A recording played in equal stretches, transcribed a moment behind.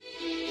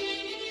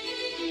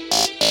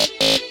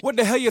What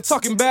the hell you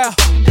talking about?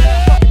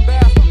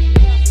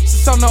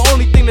 Since I'm the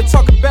only thing to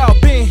talk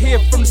about, been here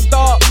from the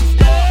start.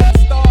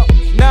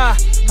 Nah,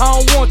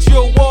 I don't want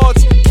your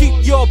awards, keep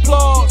your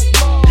applause.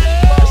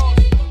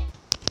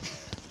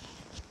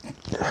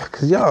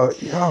 Cause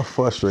y'all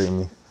frustrate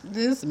me.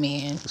 This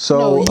man.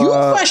 So no, you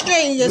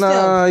frustrating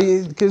yourself.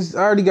 Nah, cause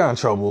I already got in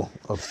trouble.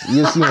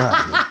 Yes, you know.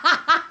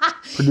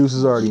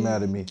 Producers already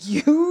mad at me.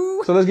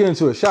 You. So let's get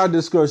into it. Shout out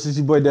Discourse, it's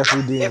your boy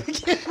Definitely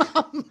DM.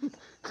 I'm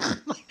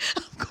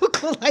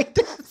Google like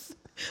this.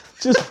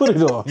 Just put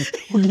it on.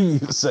 We'll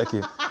give you a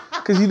second.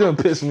 Cause you done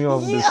pissed me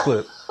off with this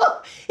clip.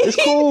 It's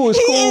cool, it's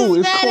cool,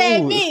 it's mad cool.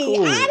 At me. It's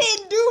cool. I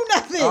didn't do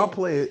nothing. I'll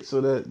play it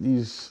so that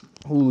these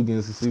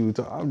hooligans can see what we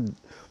talk.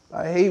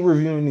 I hate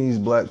reviewing these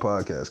black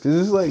podcasts because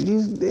it's like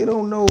they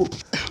don't know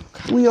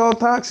we all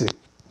toxic.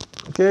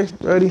 Okay,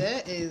 ready?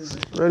 That is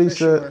ready, set.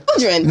 Sure.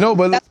 Children. No,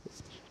 but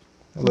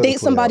Date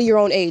somebody your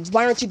own age.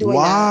 Why aren't you doing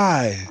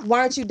why? that? Why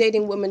aren't you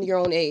dating women your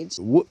own age?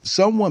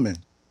 Some women,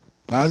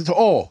 not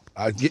all.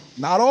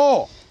 Not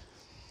all.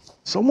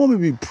 Some women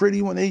be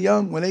pretty when they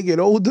young. When they get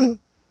older,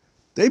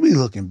 they be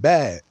looking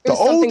bad. There's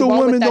the something older wrong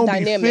with women that don't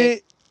dynamic. be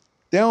fit.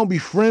 They don't be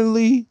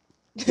friendly.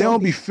 They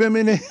don't be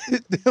feminine.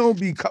 They don't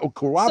be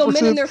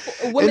cooperative.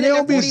 So women and they in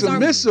don't their be 40s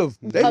aren't. submissive.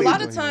 A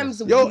lot of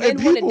times men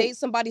want to date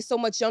somebody so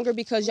much younger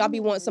because y'all be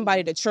wanting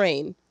somebody to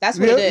train. That's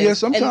what it is. Yeah,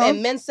 sometimes.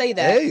 And men say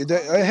that. Hey.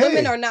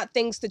 Women are not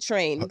things to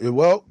train.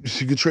 Well,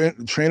 she could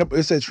train up.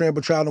 It said train up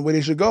a child in the way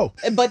they should go.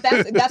 But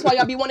that's why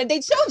y'all be wanting to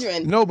date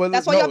children.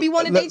 That's why y'all be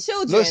wanting to date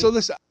children. So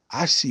listen,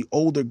 I see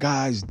older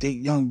guys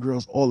date young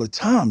girls all the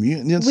time. You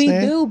understand? We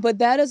do, but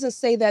that doesn't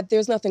say that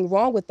there's nothing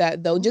wrong with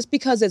that, though. Just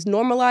because it's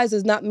normalized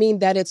does not mean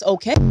that it's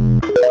okay.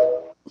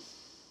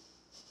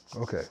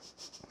 Okay.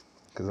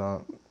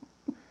 Because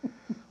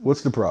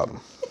what's the problem?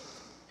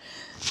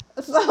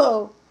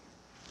 So,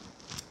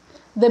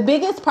 the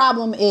biggest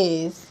problem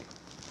is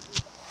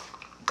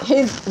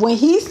when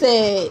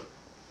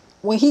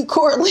he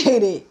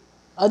correlated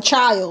a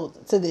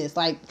child to this,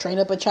 like train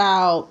up a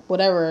child,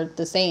 whatever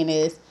the saying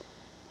is,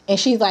 and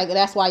she's like,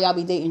 that's why y'all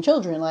be dating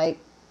children. Like,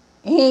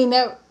 he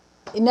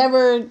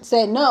never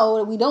said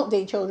no, we don't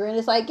date children.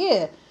 It's like,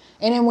 yeah.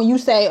 And then when you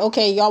say,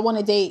 okay, y'all want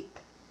to date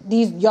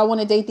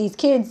these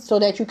kids so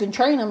that you can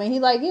train them, and he's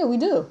like, yeah, we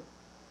do.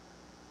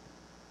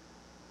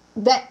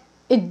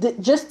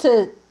 Just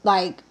to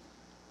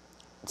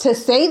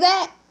say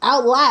that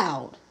out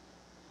loud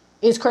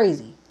is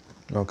crazy.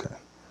 Okay.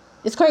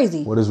 It's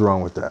crazy. What is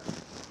wrong with that?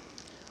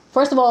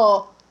 First of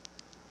all,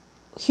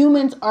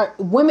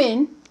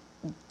 women,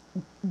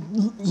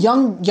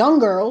 young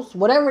girls,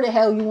 whatever the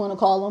hell you want to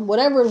call them,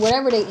 whatever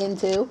they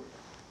into,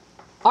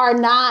 are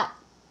not.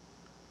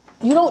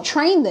 You don't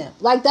train them.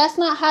 Like, that's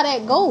not how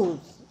that goes.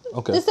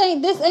 Okay. This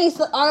ain't.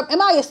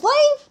 Am I a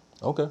slave?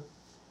 Okay.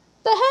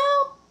 The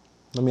hell?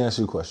 Let me ask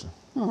you a question.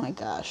 Oh my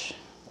gosh.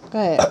 Go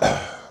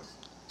ahead.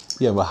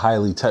 You have a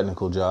highly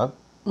technical job.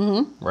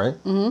 Mm-hmm. Right?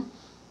 Mm-hmm.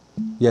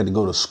 You had to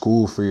go to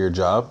school for your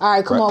job. All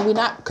right, come on. We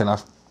not.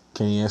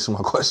 Can you answer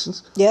my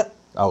questions? Yep.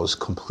 I was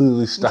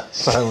completely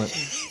silent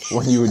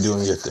when you were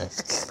doing your thing.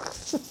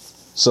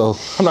 So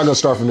I'm not gonna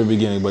start from the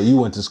beginning, but you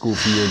went to school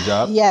for your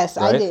job. Yes,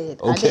 right? I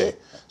did. Okay. I did.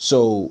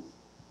 So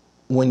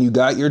when you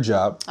got your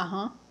job,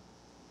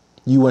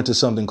 you went to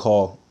something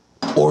called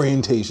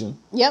orientation.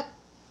 Yep.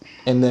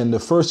 And then the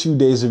first few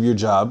days of your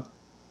job,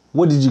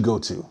 what did you go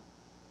to?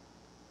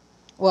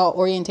 Well,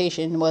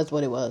 orientation was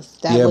what it was.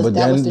 But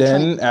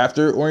then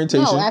after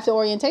orientation. No, after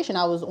orientation,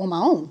 I was on my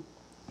own.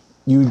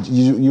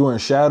 You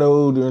weren't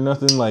shadowed or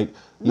nothing, like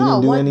you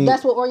didn't do any.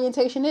 That's what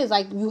orientation is.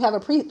 Like, you have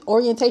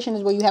orientation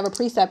is where you have a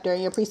preceptor,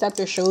 and your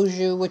preceptor shows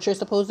you what you're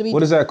supposed to be.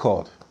 What is that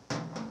called?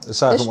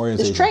 Aside from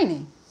orientation, it's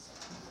training.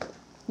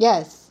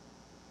 Yes,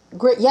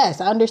 great. Yes,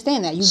 I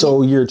understand that.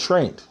 You're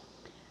trained.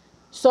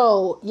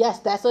 So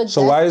yes,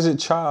 So why is it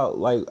child?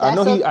 Like, I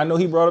know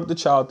he brought up the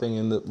child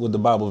thing with the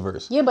Bible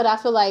verse. Yeah, but I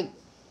feel like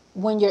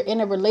when you're in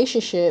a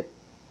relationship,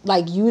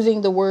 like,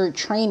 using the word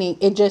training,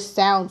 it just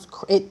sounds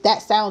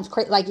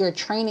like you're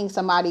training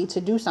somebody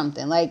to do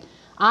something. Like,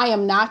 I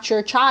am not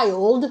your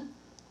child,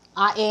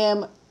 I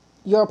am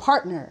your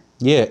partner.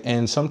 Yeah,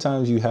 and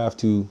sometimes you have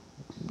to.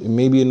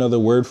 Maybe another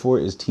word for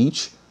it is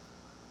teach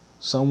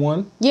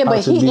someone. Yeah,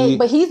 but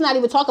he's not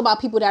even talking about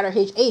people that are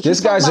his age.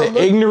 This guy's an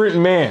ignorant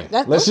man.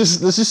 Let's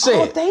just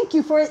say it. Oh, thank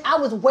you for it. I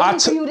was waiting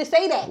for you to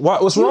say that.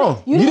 What's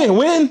wrong? You didn't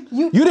win.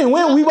 You didn't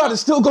win. We about to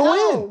still go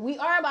in. No, we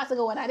are about to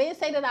go in. I didn't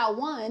say that I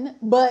won,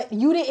 but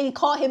you didn't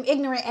call him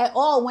ignorant at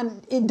all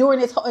during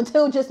this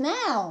until just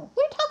now.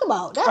 What are you talking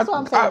about? That's what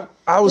I'm saying.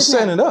 I was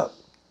setting it up.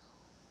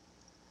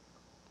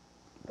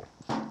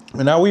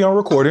 And now we on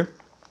recording.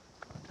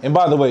 And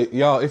by the way,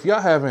 y'all, if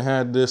y'all haven't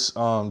had this,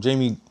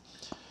 Jamie,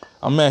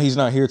 I'm mad he's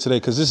not here today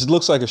because this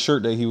looks like a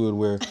shirt that he would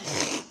wear.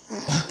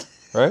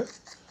 Right?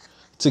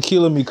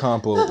 Tequila Mi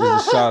Campo is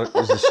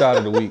the shot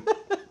of the week.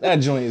 That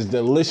joint is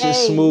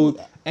delicious, smooth,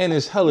 and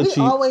it's hella cheap.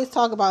 We always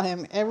talk about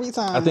him every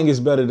time. I think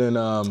it's better than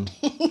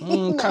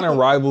kind of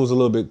rivals a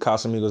little bit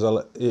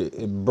Casamigos.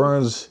 It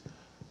burns,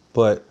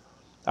 but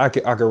I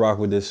could rock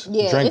with this.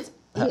 Yeah, Drank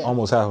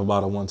almost half a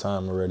bottle one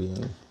time already.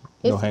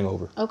 no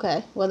hangover.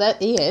 Okay. Well,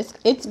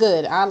 it's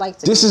good. I like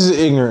to. This is an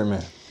ignorant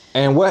man.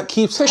 And what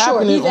keeps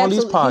happening on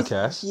these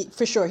podcasts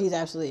for sure, he's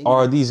absolutely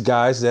are these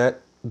guys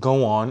that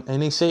go on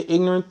and they say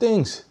ignorant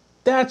things.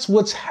 That's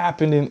what's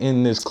happening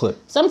in this clip.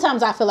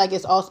 Sometimes I feel like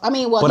it's also. I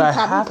mean, well, but I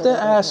have to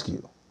ask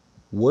you,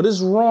 what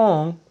is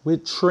wrong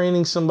with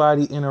training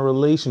somebody in a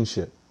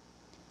relationship?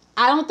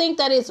 I don't think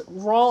that it's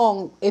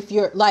wrong if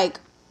you're like.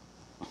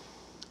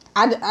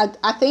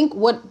 I think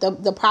what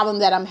the problem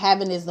that I'm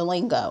having is the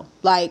lingo.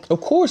 Like, of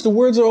course, the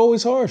words are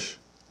always harsh.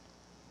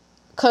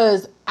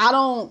 Cause I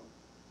don't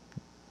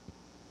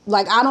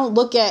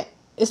look at.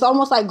 It's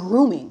almost like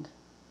grooming.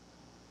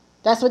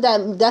 That's what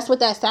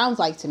that sounds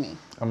like to me.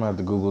 I'm gonna have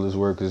to Google this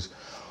word because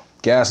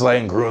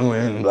gaslighting,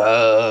 grooming,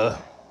 blah,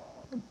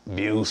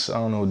 abuse. I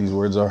don't know what these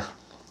words are.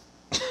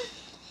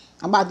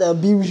 I'm about to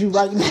abuse you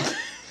right now.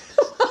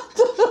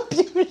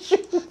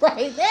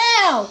 Right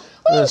now.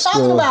 What are you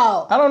talking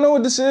about? I don't know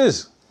what this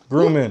is.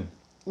 Grooming.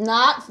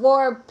 Not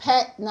for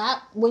pet.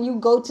 Not when you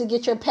go to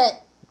get your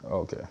pet.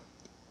 Okay.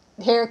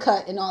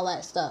 Haircut and all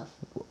that stuff.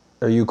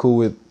 Are you cool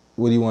with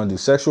what do you want to do?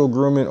 Sexual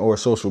grooming or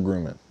social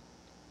grooming?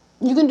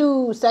 You can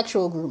do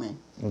sexual grooming.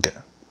 Okay.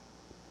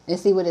 And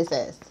see what it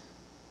says.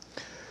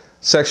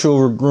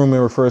 Sexual grooming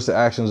refers to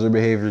actions or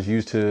behaviors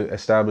used to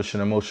establish an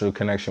emotional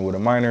connection with a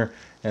minor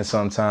and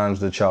sometimes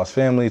the child's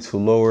family to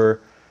lower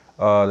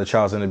the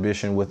child's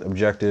inhibition with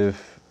objective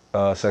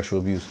sexual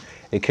abuse.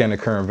 It can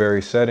occur in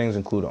various settings,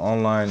 including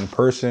online, in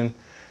person,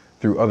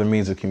 through other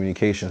means of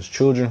communications.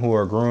 Children who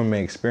are groomed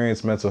may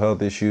experience mental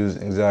health issues,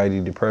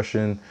 anxiety,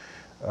 depression,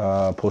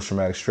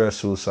 post-traumatic stress,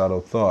 suicidal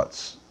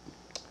thoughts.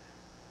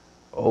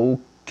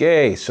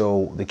 Okay,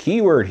 so the key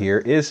word here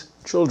is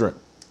children.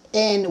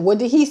 And what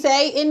did he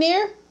say in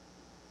there?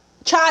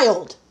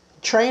 Child.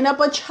 Train up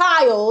a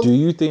child. Do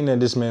you think that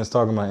this man's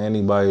talking about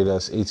anybody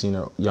that's 18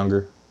 or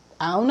younger?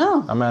 I don't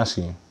know. I'm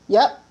asking you.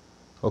 Yep.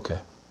 Okay.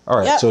 All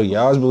right. Yep. So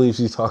y'all believes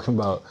he's talking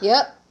about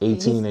 18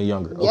 He's, and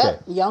younger. Yep. Okay.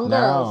 Young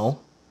now, girls.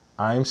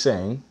 I'm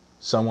saying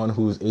someone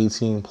who's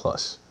 18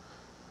 plus.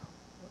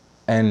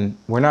 And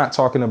we're not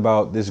talking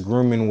about this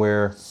grooming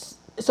where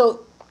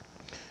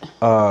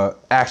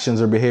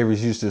actions or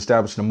behaviors used to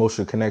establish an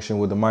emotional connection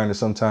with the minor,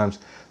 sometimes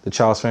the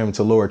child's family,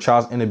 to lower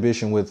child's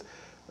inhibition with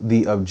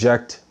the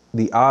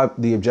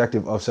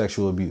objective of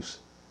sexual abuse,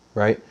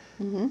 right?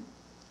 Mm-hmm.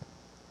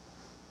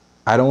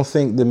 I don't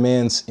think the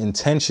man's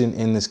intention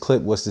in this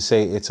clip was to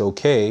say it's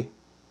okay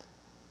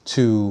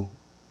to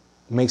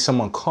make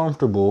someone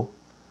comfortable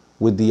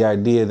with the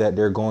idea that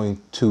they're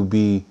going to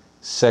be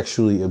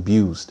sexually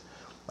abused.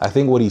 I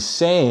think what he's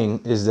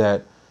saying is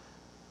that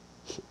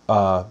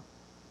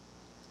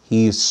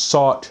he's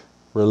sought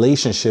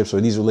relationships,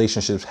 or these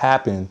relationships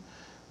happen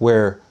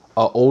where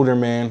an older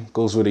man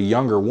goes with a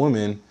younger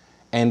woman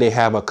and they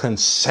have a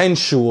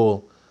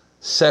consensual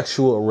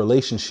sexual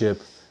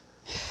relationship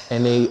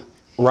and they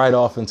ride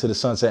off into the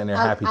sunset and they're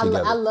happy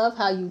together. I love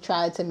how you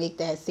tried to make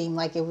that seem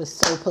like it was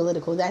so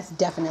political. That's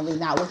definitely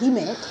not what he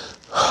meant.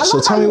 So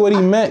tell me what he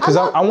meant, because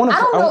I want to.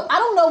 I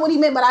don't know what he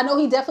meant, but I know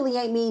he definitely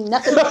ain't mean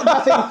nothing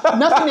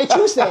that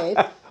you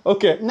said.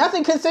 Okay.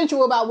 Nothing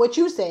consensual about what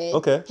you said.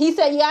 Okay. He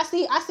said, "Yeah, I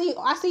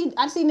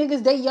see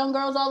niggas date young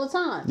girls all the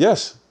time."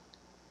 Yes.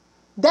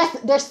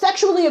 They're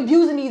sexually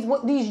abusing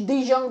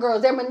these young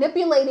girls. They're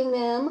manipulating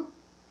them.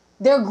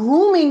 They're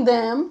grooming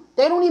them.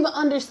 They don't even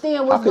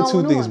understand what's going on.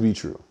 How could two things be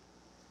true?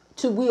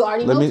 We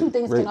already know two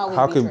things can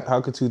always be true.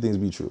 How could two things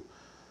be true?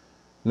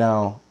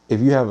 Now, if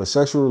you have a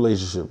sexual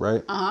relationship,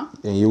 right? Uh-huh.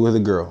 And you're with a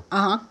girl.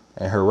 Uh-huh.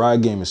 And her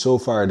ride game is so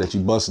fire that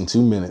you bust in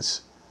 2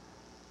 minutes.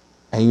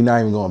 And you're not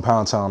even going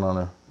pound town on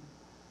her.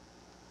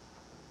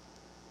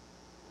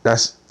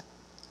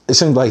 It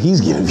seems like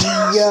he's getting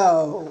abused.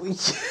 Yo.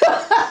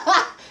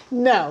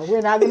 No,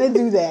 we're not going to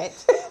do that.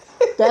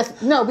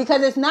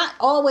 Because it's not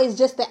always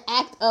just the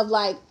act of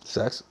like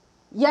sex.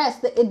 Yes,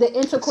 the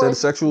intercourse. Said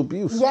sexual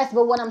abuse. Yes,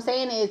 but what I'm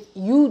saying is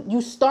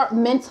you start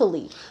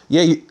mentally.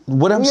 Yeah,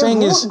 what I'm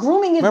saying is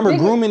grooming is remember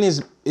bigger. Grooming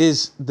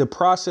is the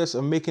process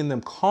of making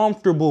them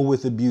comfortable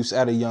with abuse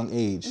at a young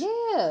age.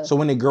 Yeah. So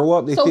when they grow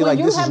up, they feel like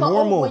this is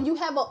normal. When you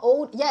have an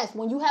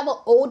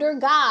older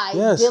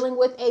guy dealing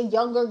with a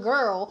younger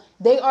girl,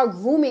 they are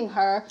grooming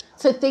her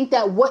to think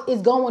that what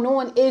is going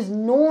on is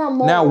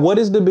normal. Now, what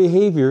is the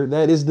behavior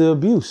that is the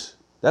abuse?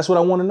 That's what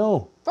I want to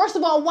know. First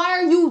of all, why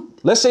are you...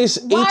 Let's say it's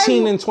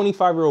 18 and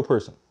 25-year-old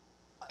person.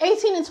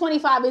 18 and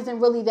 25 isn't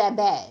really that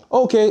bad.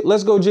 Okay,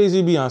 let's go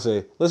Jay-Z,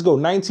 Beyonce. Let's go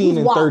 19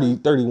 and 30,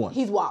 31.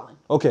 He's wilding.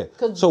 Okay,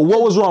 so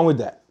what was wrong with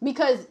that?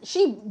 Because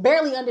she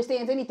barely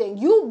understands anything.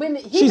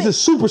 She's a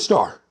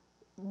superstar.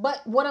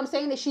 But what I'm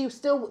saying is she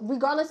still,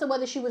 regardless of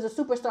whether she was a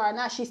superstar or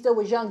not, she still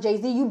was young.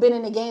 Jay-Z, you've been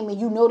in the game and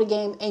you know the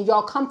game and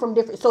y'all come from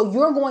different... So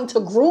you're going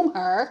to groom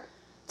her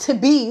to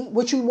be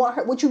what you want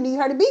her, what you need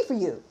her to be for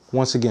you.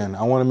 Once again,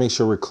 I want to make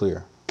sure we're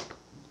clear.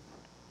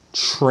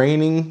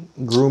 Training,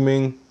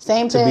 grooming,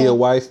 same to be a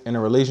wife in a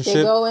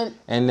relationship,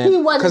 and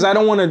then because I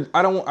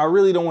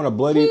really don't want to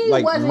bloody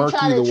like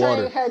murky the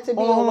water. Her to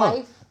be a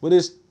wife. But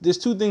there's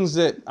two things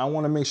that I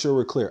want to make sure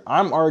we're clear.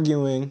 I'm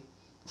arguing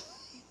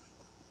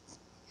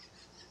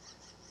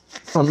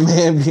a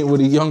man being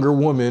with a younger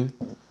woman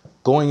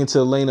going into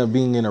the lane of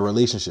being in a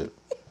relationship.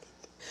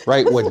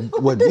 Right?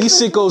 What these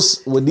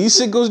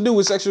sickos do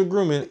with sexual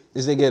grooming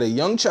is they get a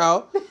young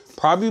child,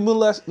 probably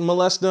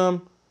molest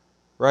them,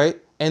 right?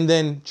 And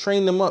then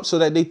train them up so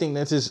that they think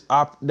that's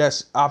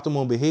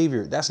optimal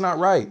behavior. That's not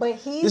right.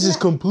 But this is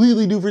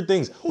completely different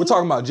things. We're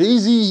talking about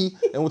Jay-Z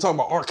and we're talking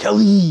about R.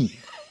 Kelly.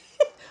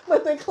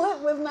 But the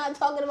clip was not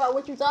talking about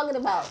what you're talking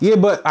about. Yeah,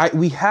 but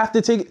we have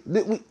to take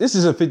it. This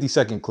is a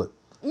 50-second clip.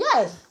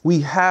 Yes.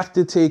 We have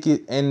to take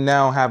it and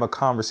now have a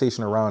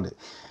conversation around it.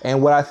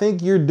 And what I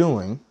think you're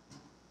doing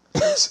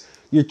is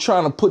you're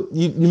trying to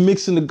you're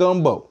mixing the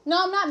gumbo.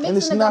 No, I'm not mixing and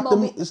it's the not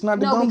gumbo. It's not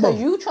the gumbo. gumbo. No,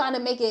 because you trying to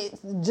make it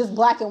just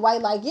black and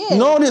white. Like, yeah.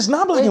 No, it's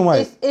not black and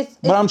white.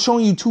 But I'm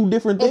showing you two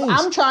different things.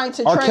 I'm trying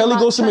to R. Kelly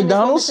goes to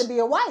McDonald's to be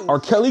a wife.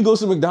 R. Kelly goes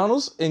to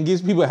McDonald's and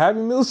gives people Happy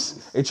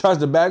Meals and tries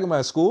to bag them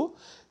at school.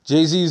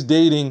 Jay-Z is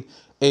dating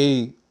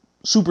a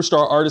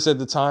superstar artist at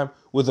the time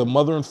with a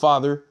mother and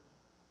father.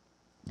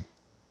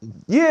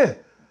 Yeah.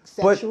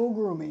 Sexual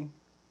grooming.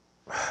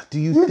 Do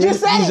you think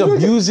he's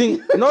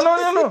abusing?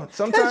 No.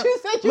 Sometimes you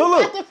said you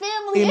got the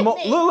family in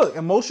it. Look,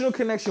 emotional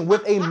connection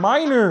with a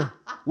minor,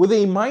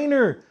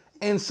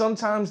 and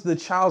sometimes the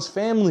child's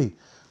family.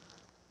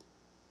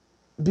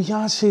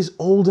 Beyonce's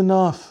old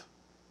enough.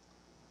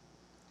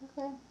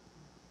 Okay.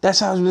 That's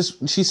how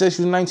she said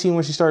she was 19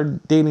 when she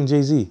started dating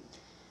Jay-Z.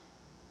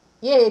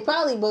 Yeah,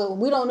 probably, but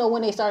we don't know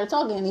when they started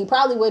talking. And he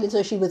probably waited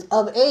till she was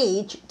of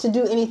age to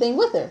do anything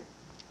with her.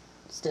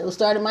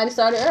 Might have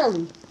started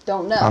early.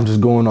 Don't know. I'm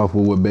just going off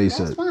with what Bae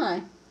said. That's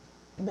fine.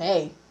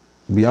 Bae.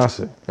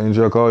 Beyonce. And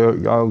y'all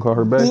call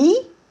her Bae?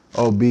 B?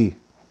 Oh, B.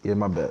 Yeah,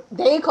 my bad.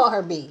 They call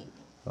her B.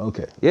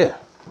 Okay. Yeah.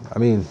 I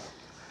mean,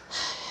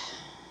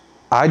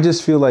 I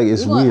just feel like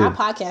it's weird. Our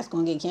podcast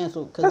gonna get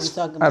canceled because we're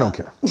talking about. I don't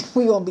care.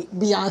 We gonna be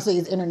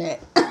Beyonce's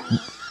internet.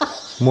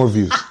 More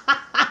views.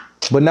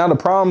 But now the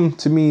problem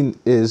to me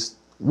is,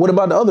 what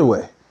about the other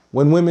way?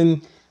 When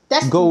women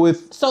go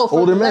with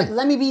older men.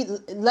 Let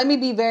me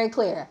be very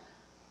clear.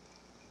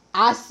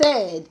 I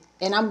said,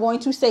 and I'm going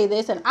to say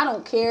this, and I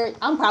don't care.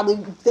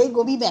 They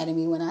gonna be mad at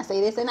me when I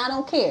say this, and I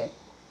don't care.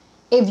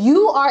 If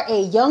you are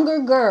a younger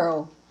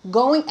girl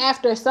going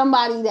after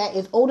somebody that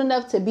is old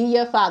enough to be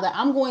your father,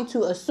 I'm going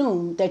to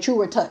assume that you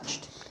were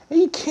touched.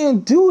 You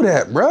can't do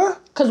that, bruh.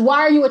 Because why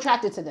are you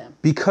attracted to them?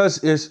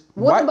 Because it's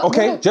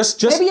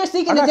just maybe you're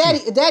seeking a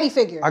daddy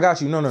figure. I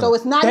got you. No. So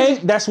it's not.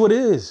 That's what it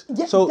is.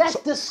 Yeah, so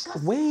that's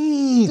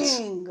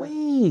disgusting.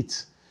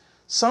 Wait.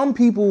 Some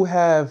people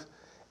have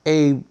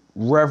a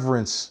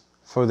reverence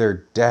for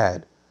their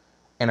dad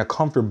and a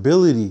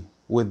comfortability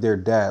with their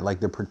dad, like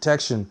the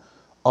protection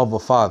of a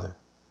father.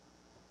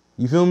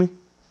 You feel me?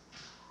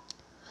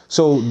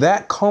 So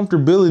that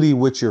comfortability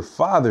with your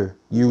father,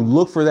 you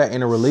look for that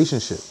in a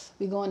relationship.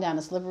 We're going down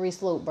a slippery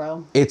slope,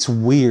 bro. It's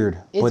weird,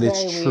 but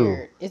it's true.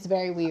 Weird. It's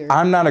very weird.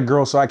 I'm not a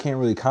girl, so I can't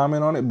really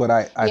comment on it, but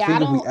I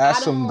think if we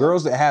ask some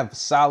girls that have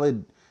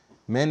solid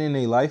men in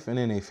their life and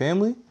in their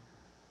family.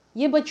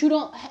 Yeah, but you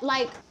don't,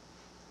 like.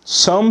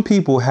 Some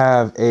people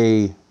have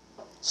a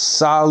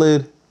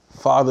solid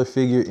father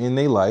figure in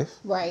their life.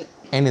 Right.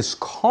 And it's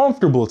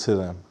comfortable to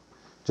them.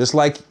 Just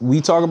like we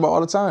talk about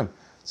all the time.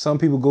 Some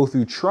people go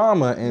through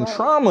trauma and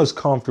trauma is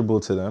comfortable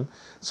to them.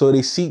 So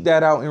they seek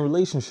that out in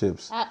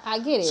relationships. I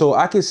get it. So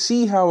I can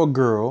see how a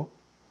girl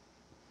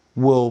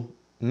will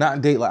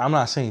not date, like, I'm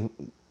not saying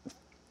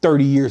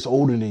 30 years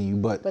older than you,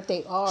 but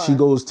they are. She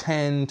goes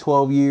 10,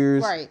 12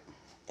 years. Right.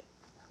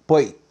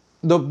 But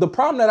the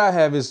problem that I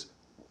have is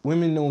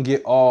women don't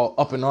get all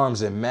up in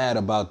arms and mad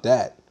about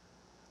that.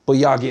 But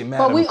y'all get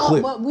mad at a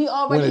clip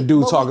when a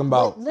dude talking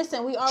about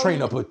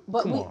train up a.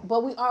 But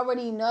we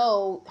already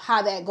know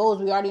how that goes.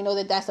 We already know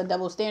that that's a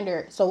double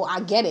standard. So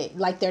I get it.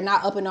 Like, they're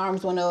not up in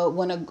arms when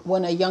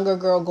a younger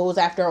girl goes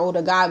after an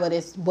older guy, but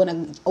it's when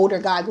an older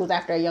guy goes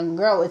after a young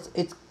girl.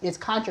 It's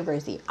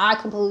controversy. I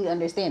completely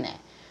understand that.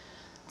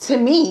 To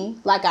me,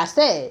 like I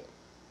said,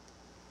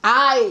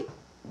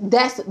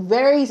 that's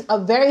a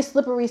very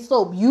slippery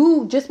slope.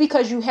 You just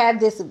because you have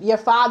this, your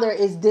father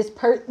is this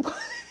person.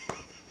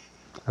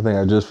 I think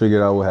I just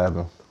figured out what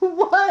happened.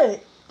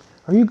 What?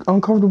 Are you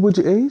uncomfortable with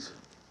your age?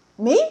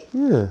 Me?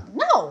 Yeah.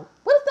 No.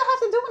 What does that have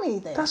to do with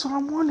anything? That's what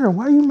I'm wondering.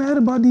 Why are you mad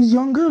about these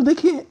young girls? They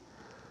can't.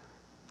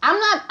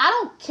 I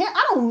don't care.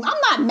 I'm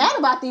not mad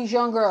about these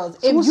young girls.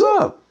 So what's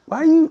up?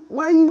 Why you?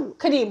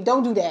 Kadeem,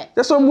 don't do that.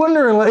 That's what I'm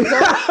wondering. Like,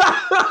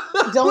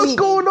 don't what's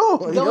going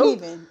on? Don't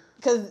even.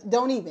 Because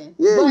don't even.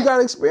 Yeah, you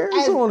got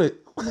experience on it.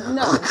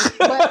 No.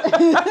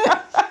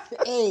 But,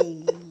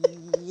 hey.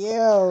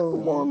 Yo,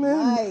 come on,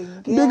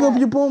 man. Big up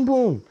your boom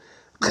boom.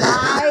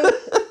 My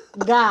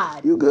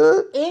God. You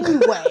good?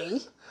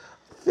 Anyway.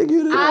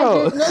 Figured it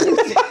out.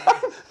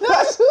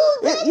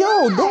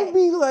 Don't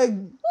be like.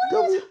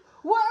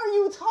 What are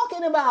you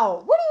talking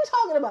about? What are you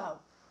talking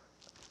about?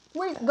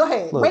 Go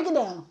ahead. Look, break it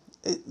down.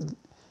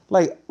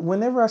 Like,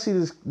 whenever I see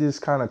this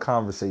kind of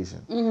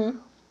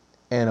conversation,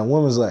 and a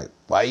woman's like,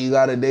 why you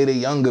gotta date a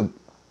younger?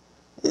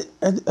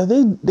 Are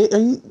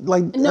you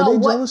like? No, are they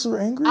what- jealous or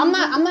angry? I'm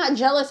not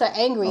jealous or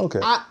angry. Okay.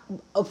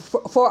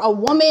 For a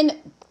woman,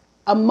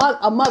 a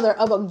mother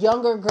of a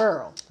younger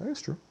girl.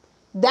 That's true.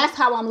 That's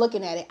how I'm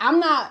looking at it. I'm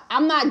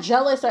not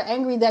jealous or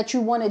angry that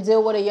you want to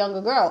deal with a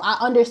younger girl. I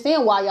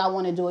understand why y'all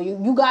want to do it.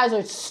 You guys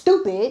are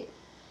stupid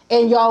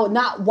and y'all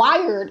not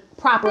wired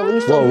properly.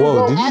 So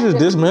Whoa! Did you just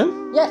diss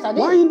men? Yes, I did.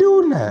 Why are you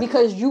doing that?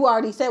 Because you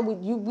already said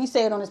we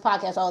say it on this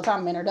podcast all the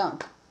time. Men are dumb.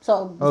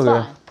 So it's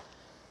Okay. fine.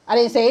 I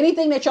didn't say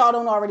anything that y'all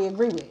don't already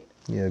agree with.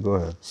 Yeah, go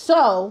ahead.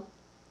 So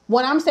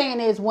what I'm saying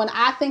is when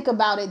I think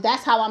about it,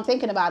 that's how I'm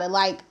thinking about it.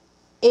 Like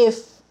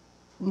if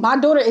my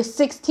daughter is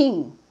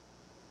 16,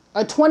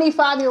 a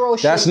 25-year-old.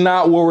 That's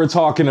not what we're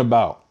talking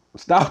about.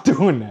 Stop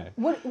doing that.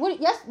 What?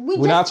 Yes,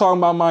 We're not talking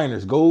about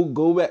minors. Go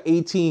back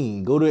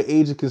 18. Go to the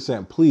age of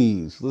consent,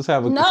 please. Let's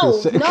have a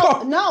consent.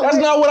 No. That's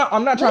not what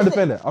I'm not trying to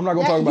defend it. I'm not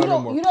gonna talk about it no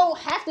more. You don't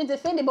have to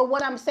defend it, but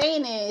what I'm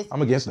saying is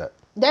I'm against that.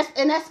 that's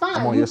fine.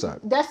 I'm on your side.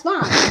 That's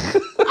fine.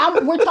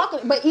 We're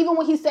talking, but even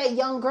when he said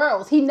young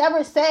girls, he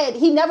never said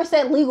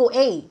legal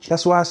age.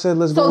 That's why I said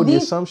let's go with the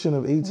assumption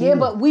of 18. Yeah,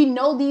 but we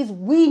know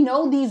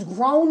these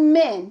grown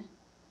men,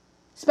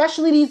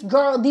 especially these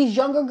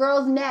younger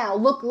girls now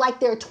look like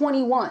they're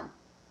 21,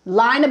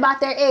 lying about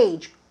their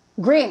age.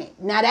 Granted,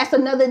 now that's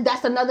another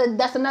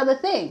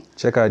thing.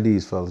 Check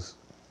IDs, fellas.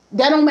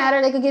 That don't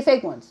matter. They could get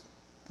fake ones.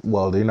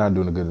 Well, they're not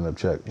doing a good enough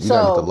check. You So-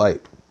 gotta get the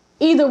light.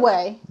 Either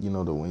way. You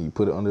know the when you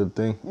put it under the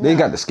thing. They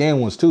got the scan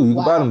ones too. You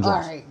can buy them All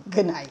joints. right.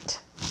 Good night.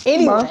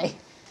 Anyway.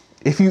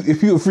 If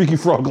you a freaky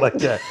frog like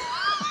that.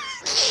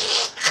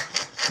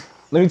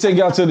 Let me take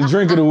y'all to the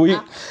drink of the week.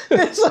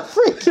 It's a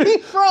freaky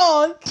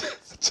frog.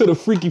 To the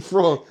freaky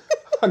frog.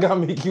 I gotta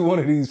make you one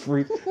of these,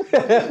 freak.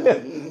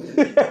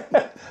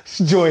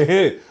 Joy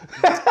hit.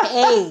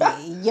 Hey,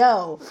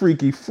 yo.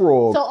 Freaky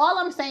frog. So all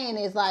I'm saying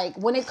is like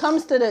when it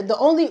comes to the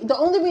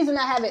only reason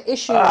I have an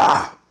issue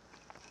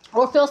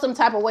or feel some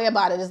type of way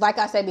about it is like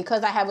I said,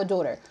 because I have a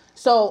daughter.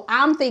 So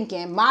I'm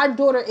thinking my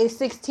daughter is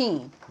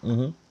 16.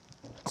 Mm-hmm.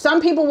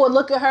 Some people will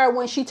look at her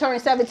when she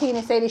turns 17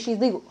 and say that she's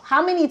legal.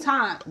 How many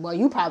times? Well,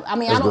 you probably. I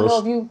mean, That's I don't gross. know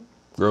if you.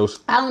 Gross.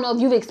 I don't know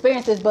if you've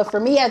experienced this, but for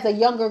me as a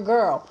younger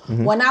girl,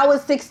 when I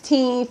was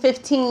 16,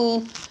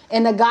 15,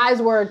 and the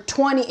guys were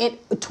 20,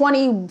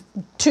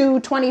 22,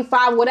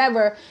 25,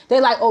 whatever,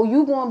 they're like, oh,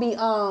 you gonna be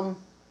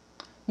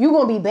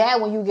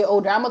bad when you get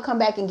older. I'm gonna come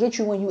back and get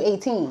you when you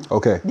 18.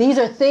 Okay. These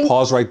are things.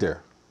 Pause right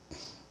there.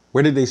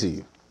 Where did they see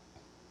you?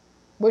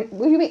 What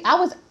do you mean?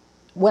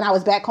 When I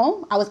was back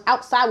home, I was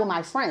outside with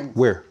my friends.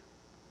 Where?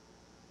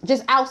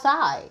 Just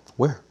outside.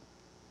 Where?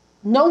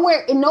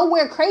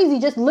 Nowhere crazy.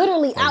 Just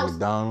literally Like outside.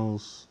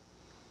 McDonald's.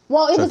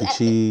 Well, it Chuck was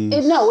E.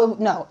 Cheese, no,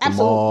 mall.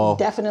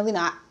 absolutely, definitely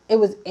not. It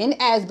was in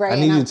Asbury. I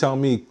need you to tell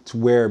me to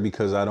where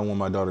because I don't want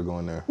my daughter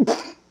going there.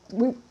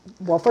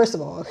 Well, first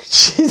of all,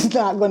 she's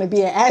not going to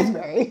be in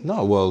Asbury.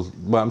 No, well,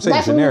 but I'm saying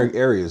That's generic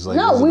areas. Like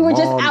No, was it we the were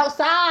just mall?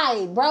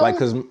 outside, bro. Like,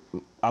 cause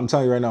I'm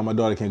telling you right now, my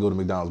daughter can't go to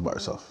McDonald's by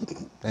herself,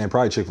 and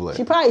probably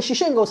Chick-fil-A. She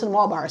shouldn't go to the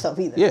mall by herself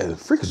either. Yeah, the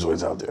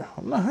freakazoids out there.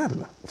 I'm not having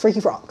that. Freaky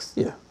frogs.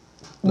 Yeah.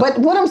 But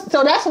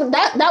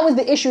that was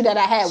the issue that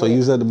I had So with you it.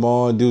 was at the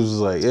mall, and dudes was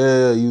like,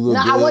 "Yeah, you look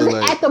No, good." I wasn't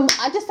like, at the.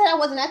 I just said I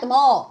wasn't at the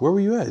mall. Where were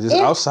you at? Just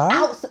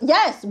outside?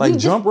 Yes. Like we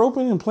jump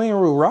roping and playing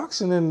with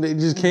rocks, and then they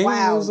just came. Wow.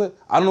 And it was like,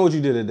 I don't know what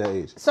you did at that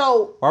age.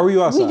 So Why were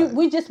you outside?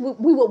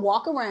 We would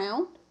walk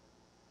around,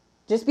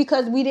 just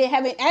because we didn't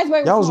have it.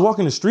 Asbury. Y'all was small.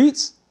 walking the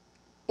streets.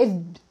 It's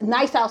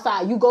nice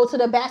outside. You go to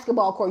the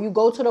basketball court. You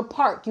go to the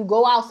park. You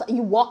go outside.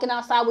 You walking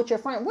outside with your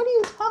friend. What are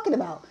you talking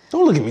about?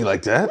 Don't look at me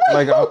like that.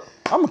 Like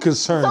I'm a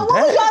concerned So what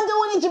dad. was y'all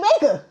doing in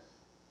Jamaica?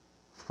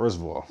 First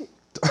of all,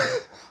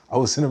 I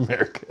was in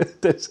America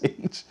at this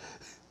age.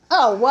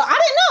 Oh well, I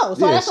didn't know.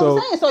 So that's what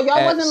I'm saying. So y'all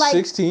at wasn't like.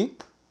 16.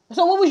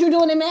 So what was you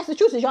doing in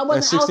Massachusetts? Y'all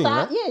wasn't 16,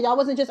 outside. right? Yeah, y'all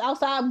wasn't just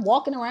outside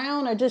walking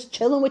around or just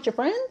chilling with your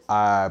friends.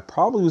 I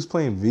probably was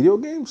playing video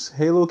games.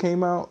 Halo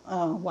came out.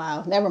 Oh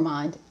wow, never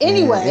mind.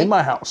 Anyway, in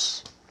my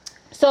house.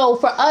 so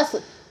for us,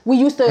 we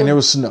used to. And there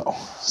was snow,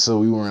 so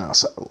we weren't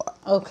outside a lot.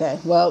 Okay,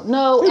 well,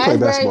 no. We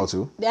played basketball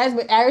too.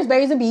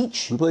 Asbury's a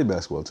beach. We played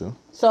basketball too.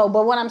 So,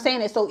 but what I'm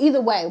saying is, so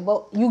either way,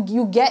 but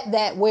you get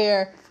that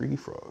where Freaky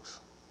frogs.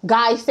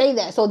 guys say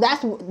that. So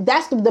that's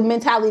the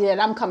mentality that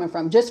I'm coming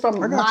from, just from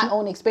my you.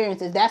 own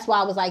experiences. That's why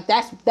I was like,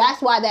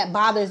 that's why that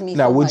bothers me.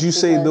 Now, so would much you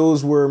say because-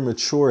 those were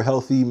mature,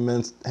 healthy,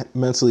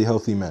 mentally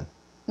healthy men?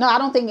 No, I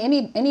don't think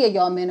any of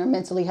y'all men are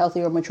mentally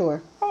healthy or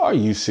mature. Are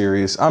you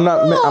serious? I'm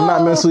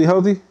not mentally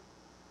healthy.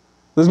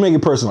 Let's make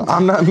it personal.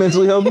 I'm not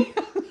mentally healthy.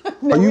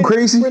 Are you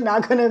crazy? We're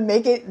not gonna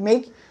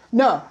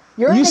no.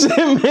 You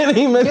said men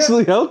ain't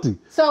mentally healthy.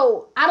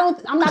 So I'm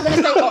not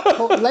gonna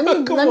say. Let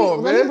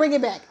me bring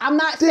it back. I'm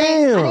not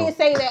saying. I didn't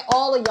say that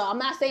all of y'all. I'm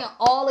not saying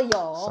all of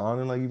y'all.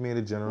 Sounding like you made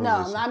a No,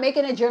 generalization. I'm not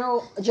making a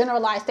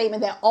generalized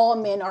statement that all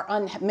men are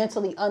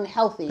mentally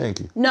unhealthy. Thank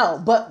you.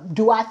 No, but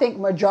do I think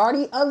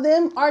majority of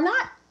them are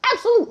not?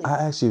 Absolutely. I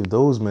asked you if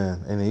those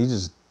men, and then you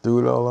just threw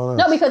it all on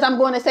us. No, because I'm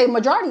going to say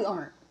majority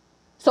aren't.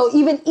 So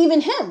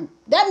even him,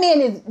 that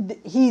man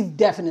he's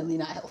definitely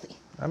not healthy.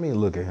 I mean,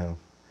 look at him.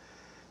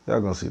 Y'all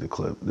gonna see the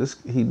clip.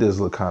 He does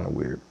look kind of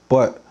weird,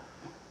 but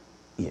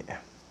yeah.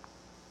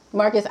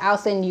 Marcus, I'll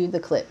send you the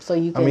clip so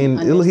you can. I mean,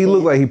 understand. he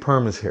looked like he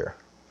permed his hair.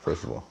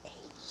 First of all,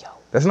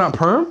 that's not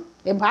perm.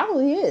 It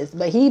probably is,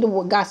 but he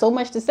got so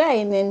much to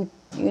say, and then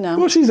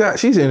Well, she's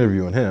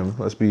interviewing him.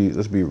 Let's be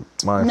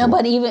mindful. No,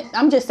 but even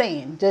I'm just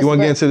saying. You want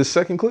to get into the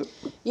second clip?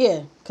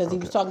 Yeah, because he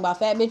was talking about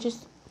fat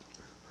bitches.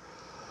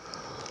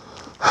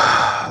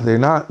 They're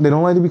not. They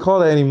don't like to be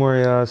called that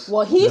anymore, guys.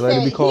 Well, he they said like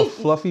to be called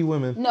fluffy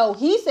women. No,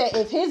 he said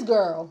if his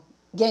girl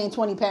gained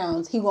 20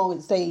 pounds, he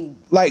won't say.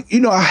 Like,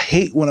 I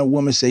hate when a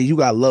woman say, "You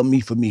gotta love me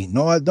for me."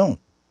 No, I don't.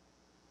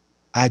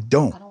 I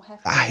don't.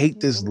 I hate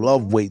this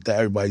love weight that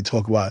everybody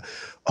talk about.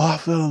 Oh, I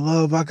fell in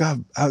love.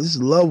 This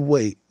is love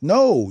weight.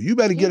 No, you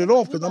better get it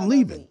off because I'm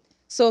leaving.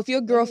 So if your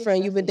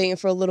girlfriend you've been dating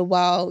for a little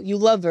while, you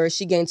love her,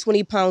 she gained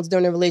 20 pounds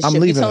during the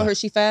relationship, you telling her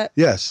she fat?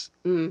 Yes.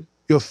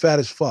 You're fat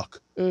as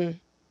fuck. And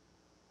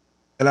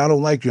I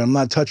don't like you. I'm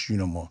not touching you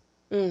no more.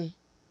 I'm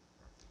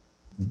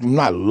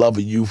not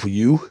loving you for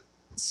you.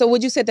 So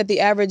would you say that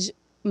the average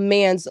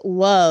man's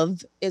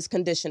love is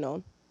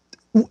conditional?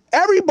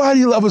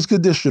 Everybody love is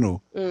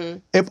conditional.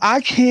 If I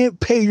can't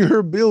pay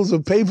your bills or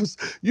pay for,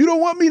 you don't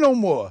want me no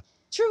more.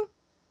 True.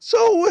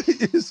 So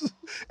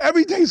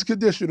everything's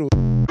conditional.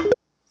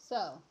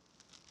 So.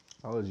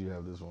 I'll let you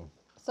have this one.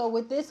 So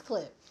with this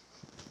clip,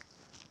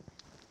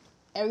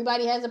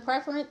 everybody has a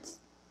preference.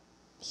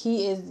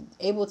 He is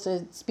able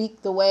to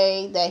speak the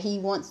way that he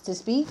wants to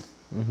speak.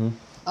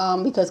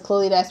 Because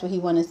clearly that's what he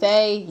want to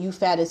say. You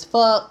fat as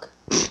fuck.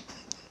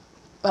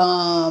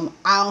 I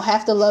don't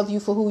have to love you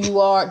for who you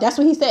are. That's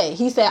what he said.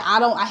 He said,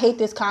 I hate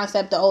this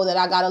concept of, that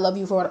I gotta love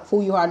you for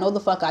who you are. No, the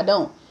fuck I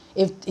don't.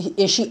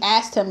 If she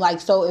asked him, like,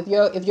 so if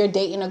you're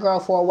dating a girl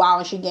for a while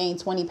and she gained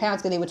 20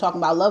 pounds because they were talking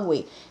about love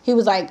weight, he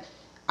was like,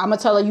 I'm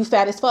gonna tell her you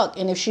fat as fuck,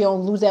 and if she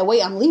don't lose that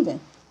weight, I'm leaving.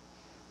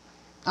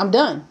 I'm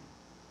done.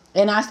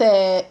 And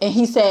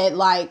he said,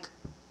 like,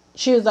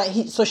 she was like,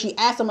 so she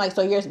asked him, like,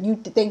 so you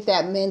think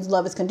that men's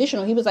love is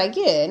conditional? He was like,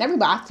 yeah, and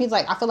I feel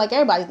like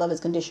everybody's love is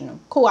conditional.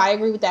 Cool, I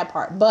agree with that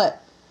part. But,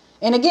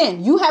 and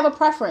again, you have a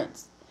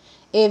preference.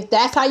 If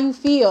that's how you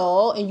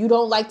feel and you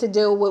don't like to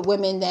deal with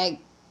women that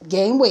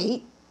gain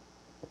weight,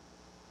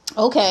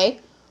 okay,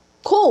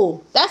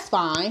 cool, that's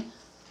fine.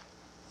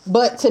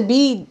 But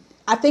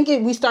I think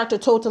we start to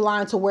toe the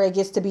line to where it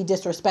gets to be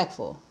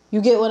disrespectful.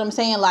 You get what I'm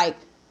saying? Like,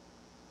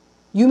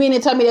 you mean to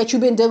tell me that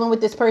you've been dealing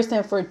with this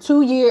person for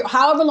 2 years,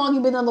 however long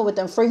you've been dealing with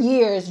them, for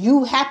years,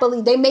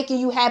 they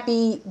making you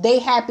happy,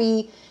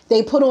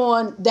 they put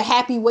on the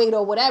happy weight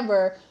or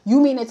whatever. You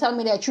mean to tell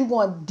me that you're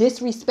going to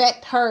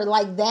disrespect her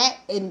like that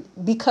and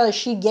because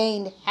she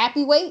gained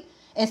happy weight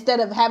instead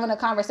of having a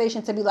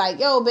conversation to be like,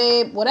 yo,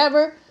 babe,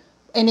 whatever.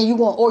 And then you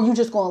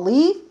just going to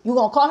leave? You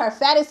going to call her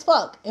fat as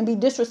fuck and be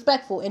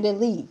disrespectful and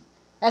then leave.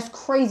 That's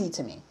crazy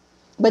to me.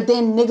 But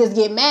then niggas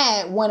get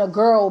mad when a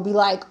girl be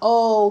like,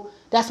 oh,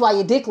 that's why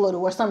your dick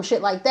little or some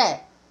shit like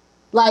that.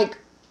 Like,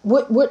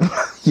 what?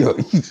 Yo,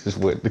 you just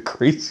went the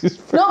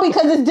craziest. No,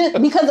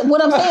 because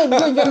what I'm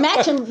saying,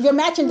 you're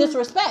matching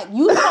disrespect.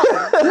 You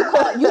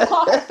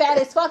call her fat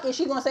as fuck, and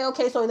she gonna say,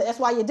 okay, so that's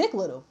why your dick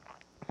little.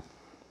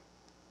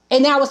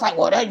 And now it's like,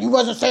 well, you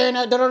wasn't saying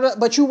that,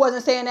 but you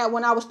wasn't saying that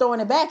when I was throwing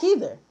it back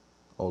either.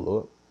 Oh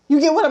Lord. You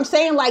get what I'm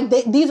saying? Like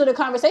these are the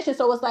conversations.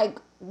 So it's like,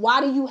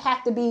 why did you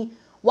have to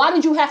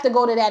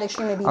go to that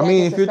extreme to be? I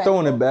mean, if you're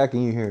throwing it back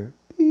and you hear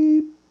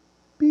beep,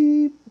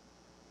 beep,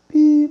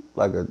 beep,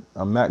 like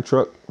a Mack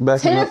truck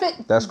backing up,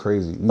 that's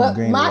crazy. But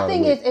my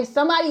thing is, if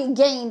somebody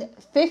gained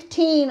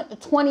 15,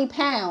 20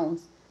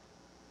 pounds,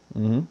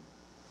 it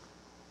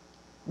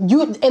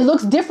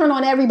looks different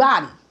on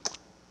everybody.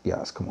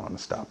 Yes, come on,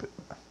 stop it.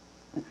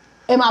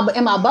 Am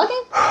I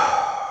bugging?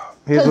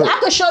 Because I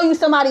could show you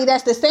somebody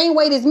that's the same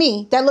weight as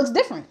me that looks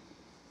different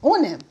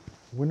on them.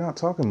 We're not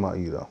talking about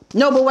you though.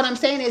 No, but what I'm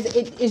saying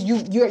is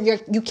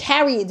you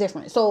carry it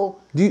different. So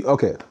do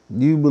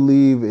you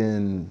believe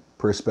in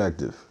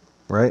perspective,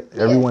 right?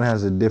 Yeah. Everyone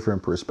has a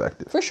different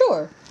perspective. For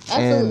sure.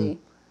 Absolutely. And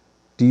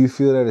do you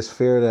feel that it's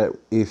fair that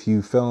if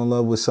you fell in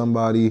love with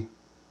somebody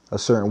a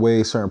certain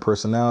way, certain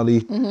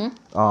personality,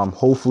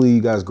 hopefully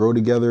you guys grow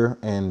together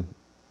and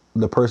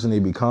the person they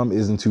become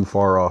isn't too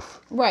far off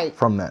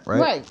from that,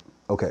 right? Right.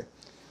 Okay.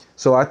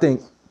 So I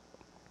think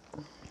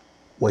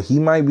what he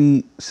might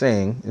be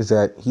saying is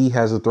that he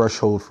has a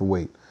threshold for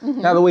weight.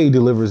 Now, the way he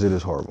delivers it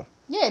is horrible.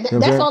 Yeah,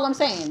 that's all I'm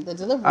saying. The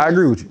delivery. I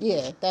agree with you.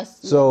 Yeah,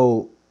 that's...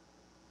 So,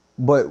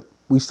 but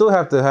we still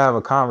have to have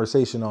a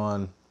conversation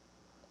on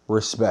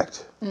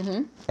respect.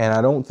 And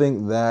I don't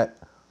think that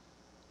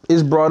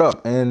is brought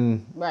up.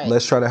 And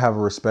let's try to have a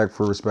respect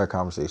for respect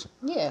conversation.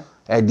 Yeah.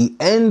 At the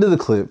end of the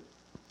clip,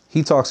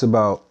 he talks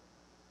about,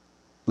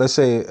 let's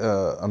say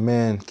a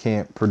man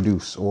can't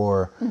produce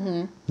or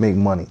make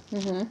money.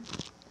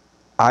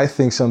 I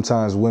think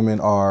sometimes women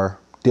are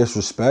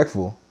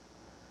disrespectful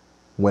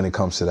when it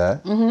comes to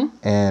that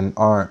and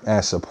aren't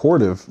as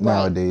supportive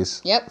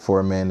nowadays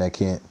for a man that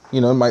can't,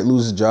 might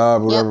lose his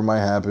job, whatever might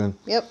happen.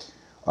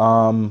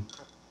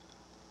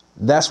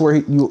 That's where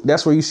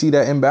you see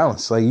that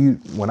imbalance. Like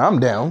when I'm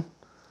down,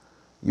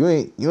 You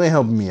ain't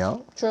helping me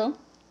out. True.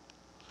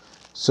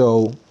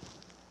 So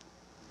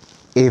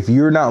if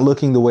you're not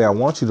looking the way I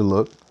want you to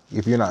look,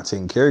 if you're not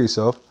taking care of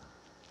yourself,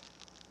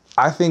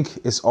 I think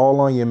it's all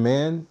on your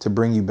man to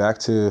bring you back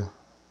to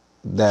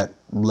that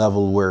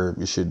level where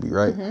it should be,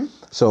 right? Mm-hmm.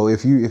 So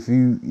if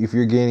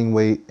you're gaining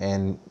weight,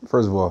 and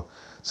first of all,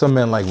 some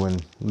men like when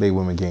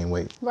women gain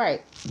weight.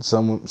 Right.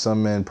 Some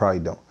men probably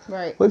don't.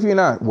 Right. But if you're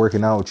not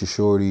working out with your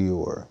shorty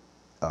or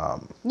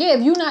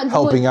if you're not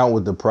helping out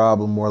with the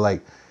problem, or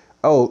like,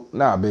 oh,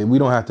 nah, babe, we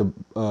don't have to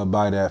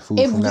buy that food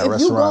from that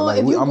restaurant.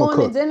 If you're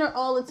going to dinner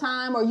all the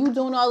time, or you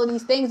doing all of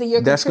these things, and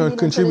you're that's going to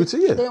contribute to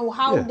you. Then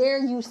how dare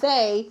you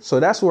say? So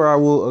that's where I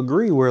will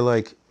agree. Where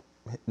like,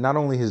 not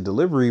only his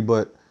delivery,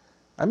 but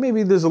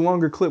maybe there's a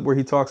longer clip where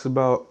he talks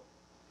about,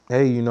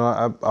 hey, you know,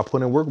 I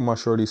put in work with my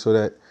shorty so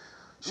that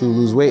she'll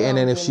lose weight, and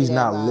then if she's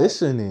not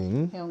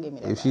listening,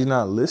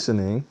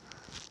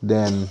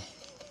 then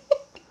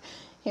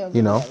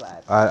you know,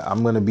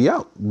 I'm gonna be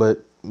out.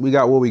 But we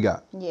got what we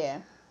got.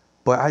 Yeah.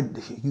 But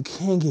you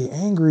can't get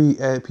angry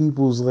at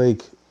people's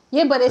like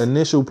but it's,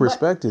 initial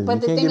perspective.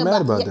 But you can't get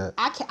mad about that.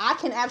 I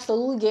can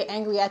absolutely get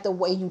angry at the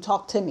way you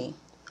talk to me.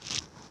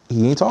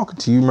 He ain't talking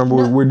to you.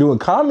 Remember, we're doing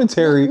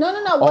commentary.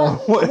 No.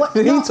 What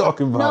he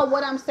talking about? No,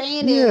 what I'm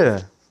saying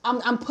is,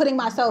 I'm putting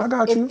myself. I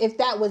got you. If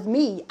that was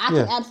me, I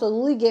can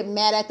absolutely get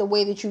mad at the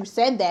way that you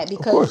said that,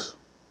 because. Of course.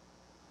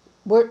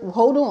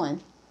 Hold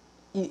on.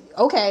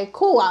 Okay,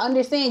 cool. I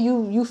understand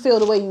you feel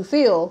the way you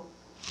feel,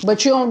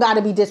 but you don't got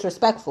to be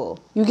disrespectful.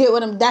 You get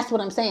what that's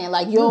what I'm saying.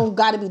 Like, you don't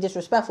got to be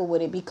disrespectful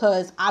with it,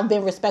 because I've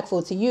been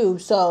respectful to you,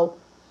 so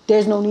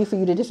there's no need for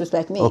you to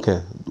disrespect me.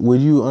 Okay.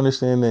 Would you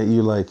understand that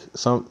you're like,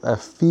 that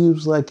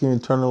feels like you're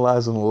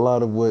internalizing a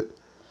lot of what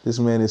this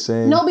man is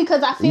saying? No,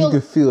 because I feel... You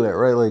can feel that,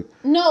 right? Like,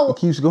 no, it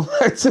keeps going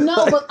back to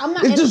but I'm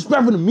not... It's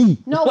disrespectful to me.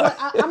 No, but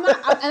I'm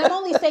not... And I'm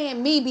only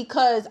saying me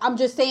because I'm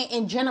just saying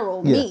in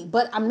general, me.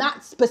 But I'm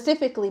not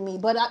specifically me.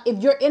 But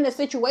if you're in a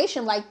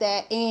situation like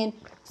that and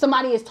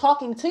somebody is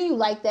talking to you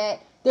like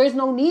that, there's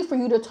no need for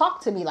you to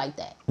talk to me like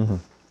that. Mm-hmm.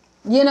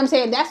 You know what I'm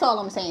saying? That's all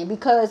I'm saying.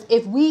 Because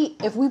if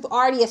we've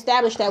already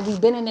established that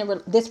we've been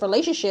in this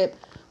relationship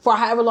for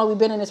however long we've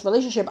been in this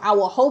relationship, I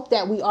will hope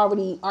that we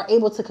already are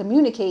able to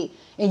communicate,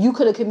 and you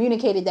could have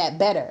communicated that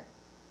better.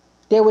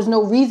 There was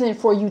no reason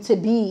for you to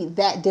be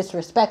that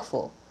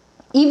disrespectful,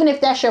 even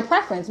if that's your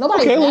preference.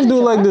 Nobody's okay, let's do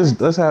it like preference.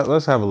 this.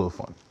 Let's have a little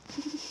fun.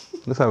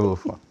 Let's have a little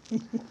fun.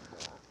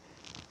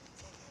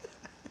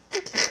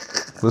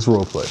 Let's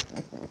role play.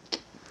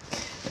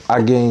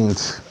 I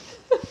gained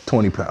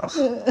 20 pounds.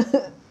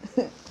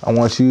 I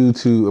want you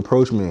to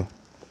approach me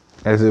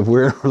as if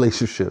we're in a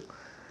relationship,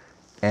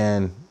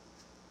 and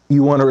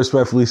you want to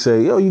respectfully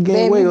say, yo, you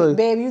gained weight.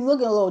 Babe, you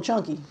looking a little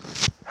chunky.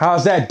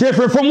 How's that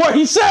different from what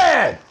he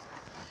said?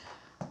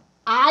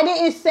 I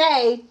didn't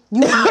say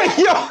you.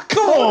 Yo,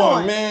 come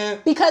on, man.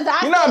 Because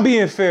you're not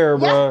being fair,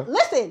 bro.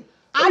 Listen,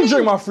 I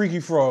drink my freaky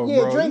frog,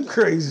 bro. Drink you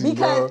crazy,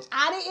 because bro.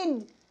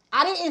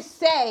 I didn't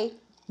say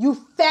you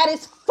fat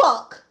as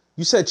fuck.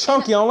 You said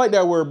chunky. I don't like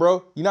that word,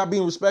 bro. You're not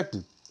being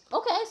respected.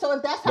 Okay, so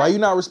if that's why you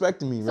not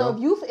respecting me, bro?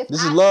 So if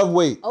this is love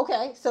weight.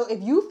 Okay, so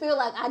if you feel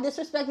like I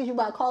disrespected you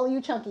by calling you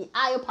chunky,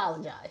 I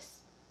apologize.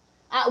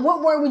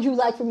 What word would you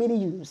like for me to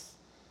use?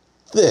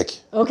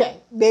 Thick. Okay,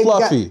 babe.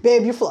 Fluffy.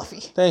 Babe, you're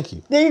fluffy. Thank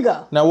you. There you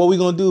go. Now what we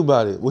gonna do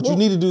about it? What you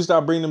need to do is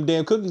stop bringing them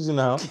damn cookies in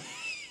the house.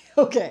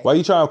 Okay. Why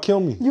you trying to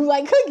kill me? You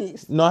like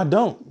cookies? No, I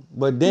don't.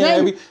 But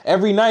then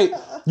every night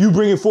you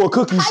bring in 4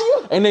 cookies,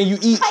 and then you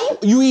eat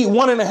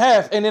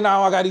 1.5, and then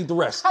now I gotta eat the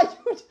rest.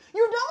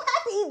 You don't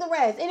have to eat the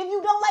rest. And if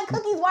you don't like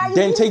cookies, why are you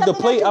then eating take the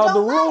plate out of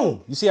the room.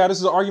 Like? You see how this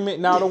is an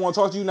argument? Now I don't want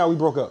to talk to you. Now we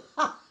broke up.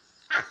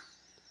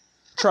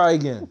 Try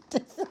again.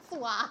 This is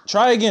why.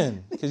 Try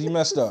again, because you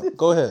messed up.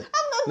 Go ahead.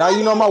 Now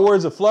you know my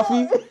words are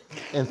fluffy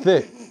and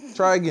thick.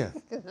 Try again.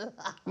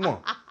 Come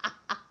on.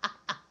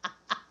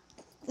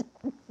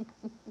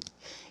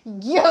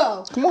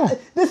 Yo. Come on.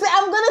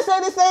 I'm going to say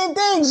the same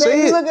thing. Say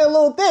Baby, it. You looking a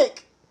little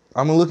thick.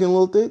 I'm looking a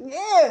little thick?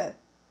 Yeah.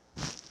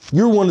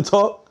 You want to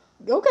talk?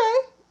 Okay.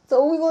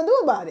 So what we going to do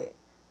about it?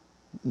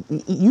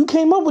 You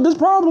came up with this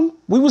problem.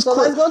 Let's go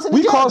to the gym.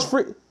 We caused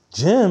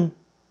gym?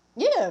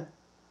 Yeah.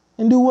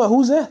 And do what?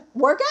 Who's that?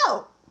 Work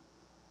out.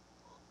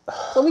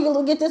 So we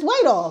can get this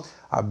weight off.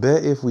 I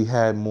bet if we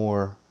had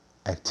more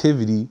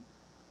activity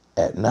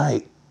at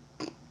night.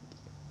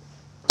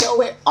 Yo,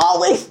 we're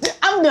always...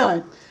 I'm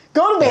done.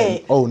 Go to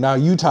bed. Now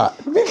you tired.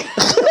 You're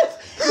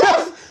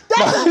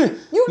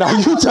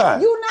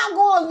not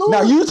going to lose.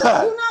 Now you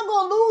tired. You're not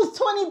going to lose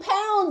 20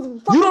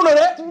 pounds. You don't know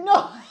that.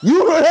 You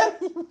know that.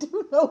 You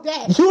do know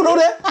that. You know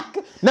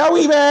that. Now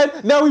we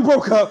mad. Now we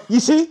broke up. You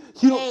see?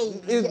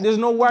 There's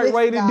no right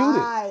way to do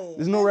this.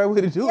 There's no right way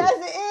to do it. Yes,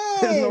 it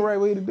is. There's no right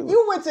way to do it.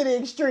 You went to the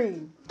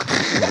extreme.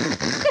 You went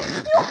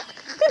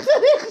to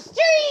the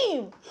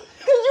extreme.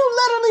 Because you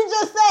literally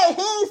just said,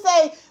 he ain't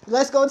say,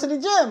 let's go to the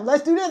gym.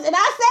 Let's do this. And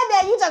I said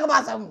that. You talk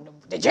about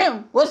the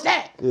gym. What's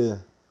that? Yeah.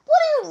 What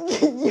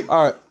are you?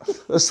 All right.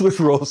 Let's switch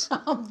roles.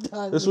 I'm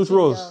done. Let's switch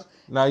roles.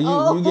 Now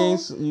you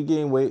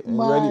gain weight. And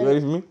you ready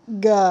for me?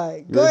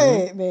 God. Go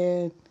ahead,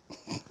 man.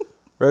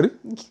 Ready?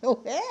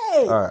 Yo,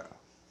 hey. All right.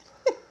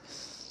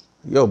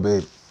 Yo,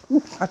 babe.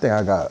 I think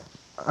I'm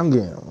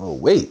getting a little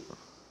weight.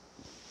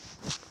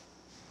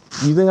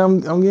 You think I'm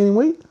gaining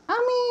weight? I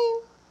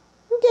mean,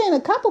 you gained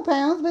a couple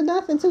pounds, but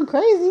nothing too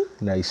crazy.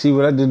 Now, you see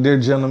what I did there,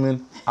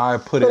 gentlemen? I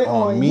put it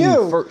on me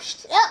you.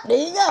 first. Yep, there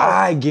you go.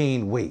 I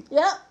gained weight.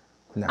 Yep.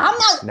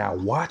 Now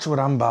watch what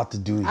I'm about to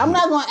do here. I'm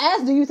not going to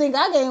ask, do you think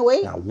I gained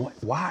weight? Now,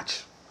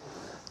 watch.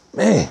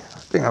 Man, I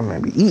think I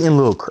might be eating a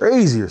little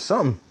crazy or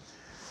something.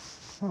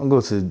 I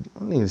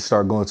need to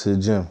start going to the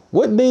gym.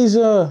 What days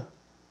you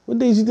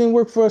think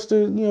work for us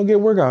to, get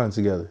workout in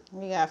together?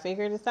 We got to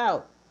figure this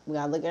out. We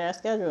got to look at our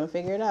schedule and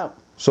figure it out.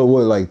 So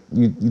what, like,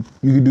 you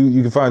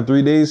can find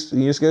 3 days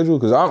in your schedule?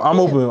 Because I'm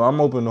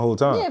open the whole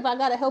time. Yeah, if I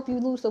got to help you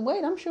lose some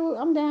weight, I'm sure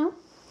I'm down.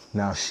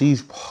 Now,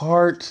 she's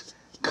part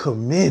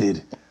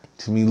committed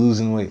to me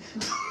losing weight.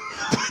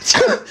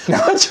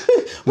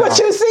 But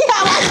you see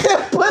how I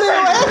still put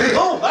it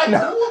away?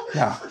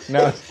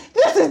 Now.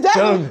 This is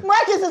definitely,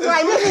 Marcus is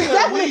right. This is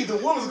definitely. The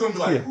woman's gonna be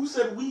like, who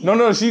said we? No,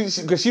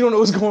 because she don't know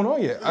what's going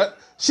on yet.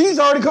 She's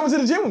already coming to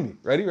the gym with me.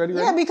 Ready?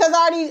 Yeah, because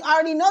I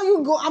already know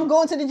you go. I'm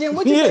going to the gym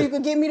with you, Yeah. so you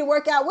can get me to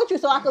work out with you,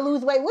 so I can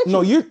lose weight with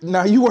you.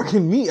 No, you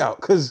working me out,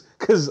 cause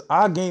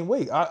I gain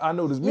weight. I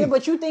know this me. Yeah,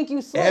 but you think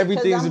you slick.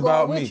 Everything's I'm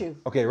about going me. with you.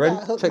 Okay, ready?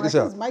 Check this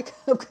out. Mic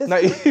up, 'cause Now,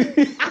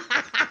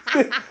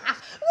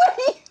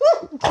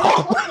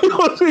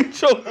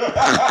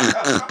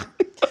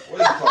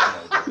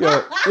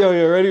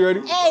 Yo, ready?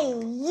 Hey,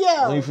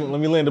 yo.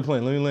 Let me land the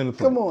plane.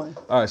 Come on.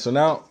 All right, so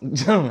now,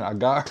 gentlemen, I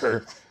got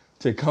her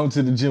to come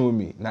to the gym with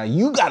me. Now,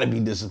 you got to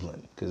be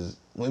disciplined, because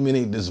women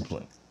ain't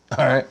disciplined.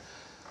 All right?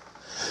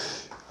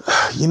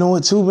 You know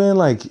what, too, man?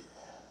 Like,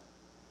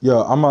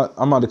 yo, I'm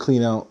about to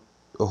clean out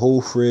the whole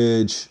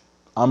fridge.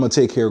 I'm going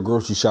to take care of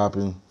grocery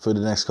shopping for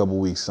the next couple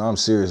weeks. I'm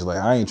serious. Like,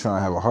 I ain't trying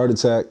to have a heart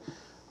attack.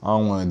 I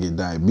don't want to get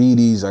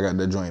diabetes. I got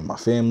that joint in my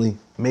family.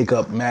 Make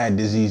up mad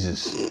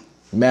diseases,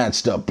 mad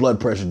stuff, blood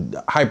pressure,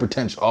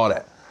 hypertension, all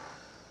that.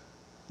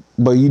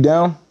 But you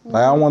down?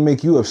 Like, I don't want to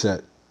make you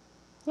upset.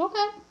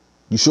 Okay.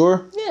 You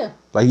sure? Yeah.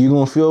 Like, you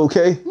gonna feel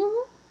okay?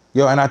 Mm-hmm.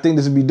 Yo, and I think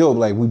this would be dope.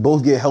 Like, we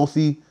both get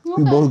healthy.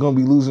 Okay. We both gonna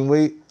be losing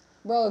weight.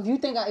 Bro, if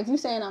you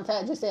saying I'm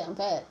fat, just say I'm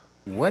fat.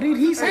 What did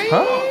he say?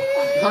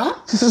 Huh?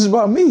 This is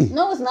about me.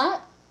 No, it's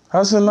not.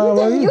 How's it not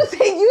about you? You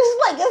think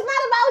it's like, it's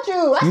not about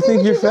you. I see think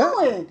what you're you're fat?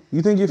 doing.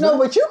 You think you're fat? No,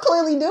 but you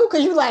clearly do,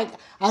 because you like,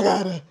 I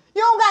gotta.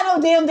 You don't got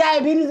no damn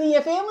diabetes in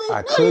your family.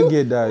 I could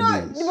get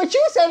diabetes. No, but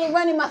you said it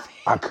running my family.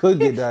 I could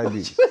get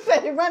diabetes. You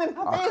said it running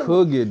my family. I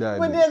could get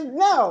diabetes. But there's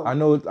no. I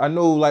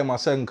know like my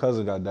second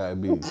cousin got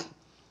diabetes.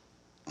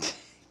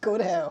 Go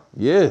to hell.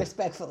 Yeah.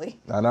 Respectfully.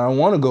 And I don't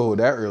want to go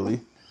that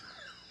early.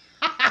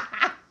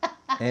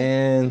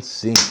 And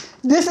sing.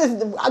 This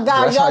is,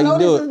 guys, y'all know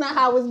this is not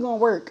how it's gonna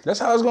work. That's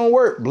how it's gonna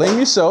work. Blame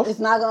yourself. It's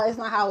not how it's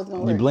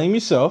gonna work. You blame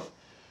yourself.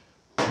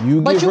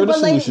 You give her the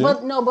solution.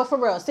 But for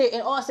real,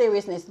 in all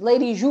seriousness,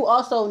 ladies, you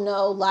also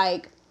know,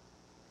 like,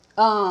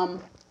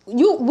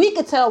 we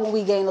could tell when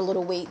we gain a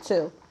little weight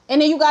too.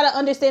 And then you gotta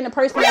understand the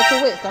person that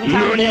you're with.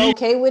 Sometimes they're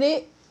okay with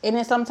it, and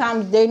then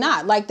sometimes they're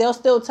not. Like, they'll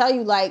still tell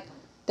you like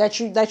that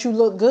you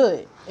look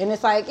good. And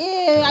it's like,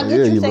 yeah, I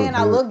get you saying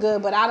I look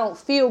good, but I don't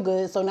feel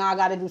good, so now I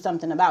got to do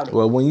something about it.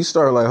 Well, when you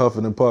start like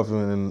huffing and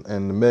puffing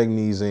and the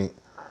magnes ain't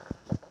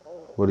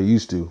what it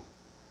used to,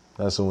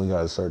 that's when we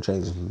got to start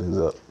changing things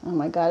up. Oh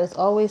my God, it's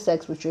always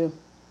sex with you.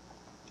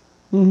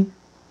 I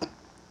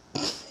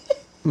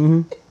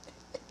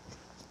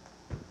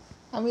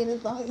mean,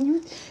 as long as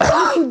you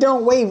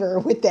don't waver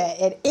with that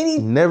at any.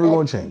 Never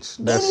gonna change.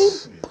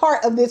 That's any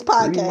part of this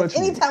podcast.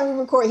 Anytime we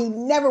record, he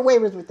never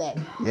wavers with that.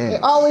 Yeah.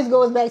 It always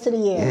goes back to the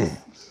yams. Yeah.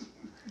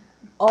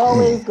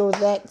 Always goes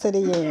back to the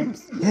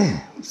yams.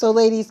 Yeah. So,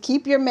 ladies,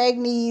 keep your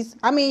magnes.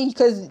 I mean,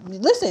 because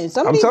listen,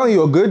 I'm telling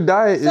you, a good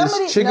diet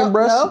is chicken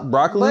breast,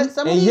 broccoli,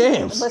 and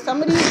yams. But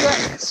some of these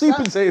girls, sweet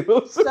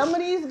potatoes. Some of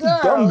these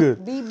girls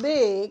be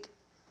big,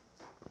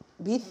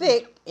 be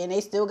thick, and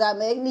they still got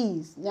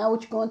magnes. Now,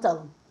 what you gonna tell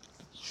them?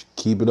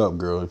 Keep it up,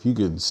 girl. If you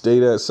could stay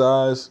that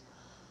size,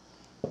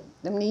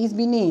 them knees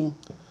be kneeing.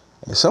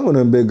 And some of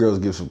them big girls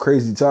give some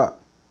crazy top.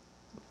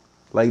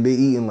 Like they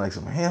eating like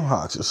some ham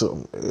hocks or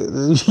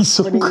something.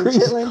 So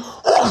crazy. Like,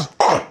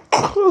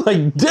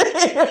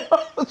 damn.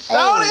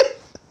 Shout it.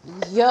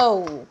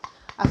 Yo,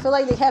 I feel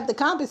like they have to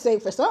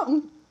compensate for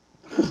something.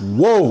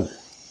 Whoa.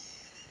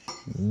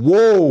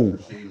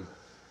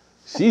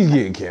 She's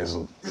getting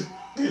canceled.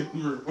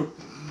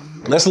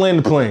 Let's land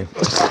the plane.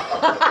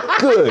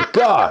 Good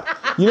God.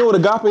 You know what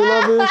agape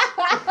love is?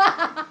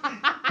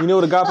 You know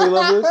what agape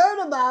love is? I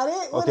heard about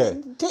it.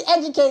 Okay. To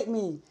educate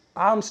me.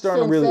 I'm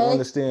starting to really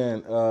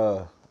understand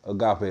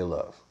agape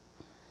love.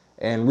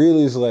 And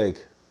really it's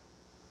like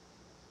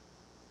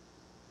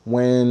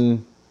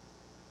when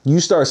you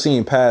start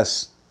seeing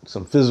past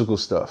some physical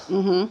stuff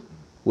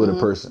with a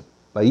person.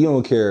 Like you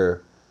don't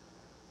care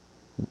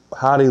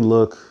how they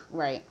look.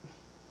 Right.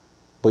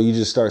 But you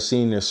just start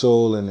seeing their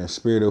soul and their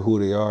spirit of who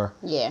they are.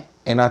 Yeah.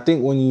 And I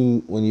think when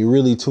you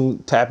really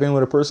tap in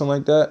with a person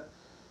like that,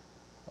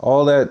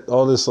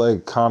 all this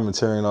like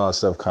commentary and all that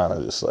stuff kind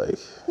of just like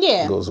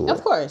goes away.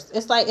 Of course.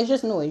 It's like, it's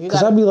just noise.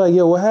 Because I'd be like,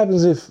 yo, what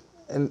happens if,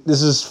 and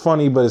this is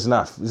funny, but it's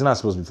not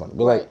supposed to be funny.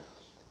 But like,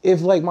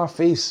 if like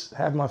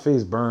half my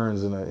face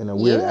burns in a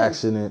weird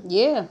accident.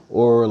 Yeah.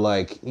 Or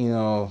like, you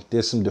know,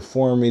 there's some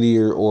deformity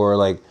or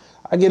like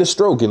I get a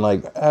stroke and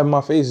like half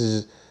my face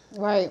is.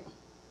 Right.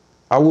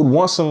 I would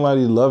want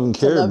somebody to love and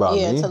care about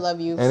me. Yeah, to love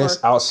you. And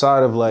it's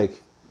outside of like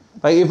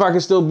if I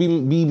could still be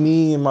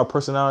me and my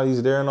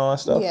personality's there and all that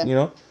stuff, you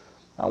know,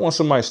 I want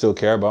somebody to still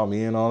care about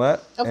me and all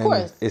that. Of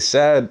course. It's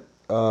sad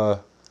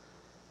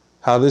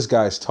how this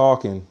guy's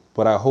talking,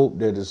 but I hope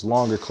that there's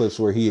longer clips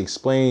where he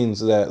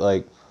explains that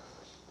like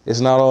it's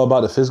not all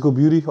about the physical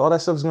beauty. All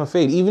that stuff is gonna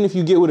fade. Even if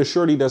you get with a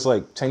shorty that's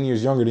like 10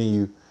 years younger than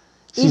you,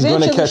 she's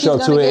gonna catch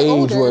up to an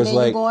age where it's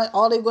like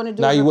all they're gonna do.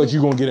 Now you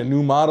gonna get a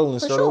new model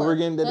and start over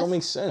again? That don't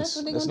make That's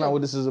sense. That's not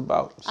what this is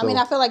about. So, I mean,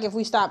 I feel like if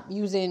we stop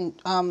using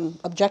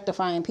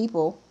objectifying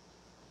people,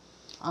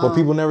 but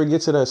people never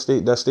get to that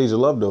stage of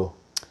love though.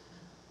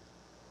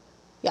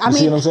 Yeah,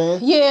 see what I'm saying?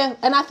 Yeah,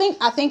 and I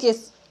think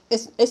it's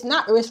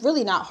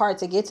really not hard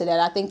to get to that.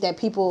 I think that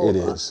people It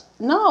is.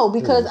 No,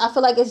 because I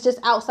feel like it's just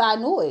outside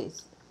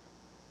noise.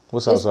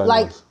 What's outside noise?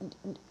 Like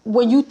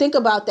when you think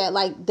about that,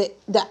 like the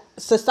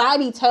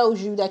society tells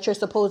you that you're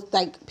supposed,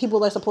 like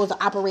people are supposed to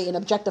operate and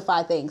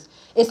objectify things.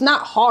 It's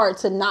not hard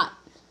to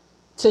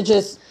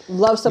just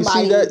love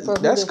somebody. You see,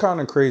 that's kind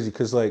of crazy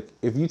because like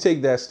if you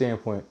take that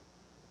standpoint,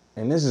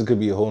 and this could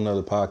be a whole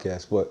nother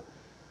podcast, but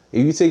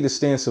if you take the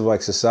stance of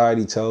like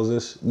society tells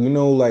us, you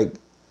know, like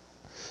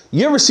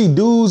you ever see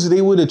dudes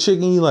they with a chick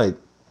and you like,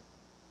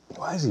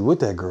 why is he with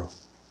that girl?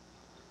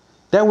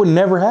 That would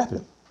never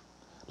happen.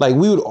 Like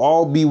we would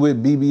all be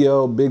with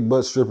BBL, big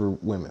butt stripper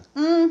women,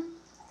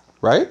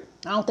 right?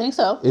 I don't think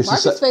so.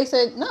 Marcus face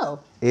said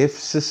no.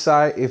 If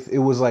it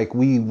was like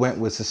we went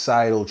with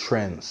societal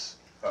trends,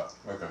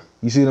 okay.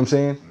 You see what I'm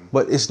saying?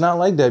 But it's not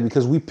like that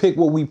because we pick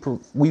what we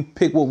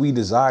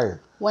desire.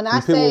 When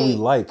I say what we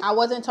like, I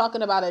wasn't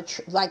talking about a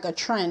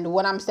trend.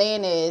 What I'm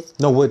saying is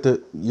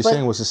you're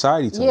saying what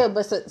society tells you. Yeah,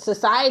 but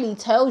society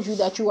tells you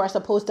that you are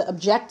supposed to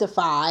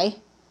objectify.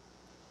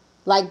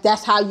 Like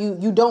that's how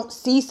you don't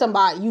see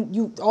somebody.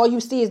 You all you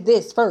see is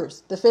this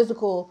first, the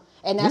physical,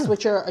 and that's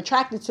what you're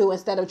attracted to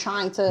instead of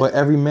trying to. But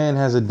every man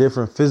has a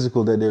different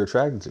physical that they're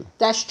attracted to.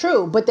 That's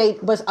true, but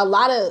a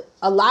lot of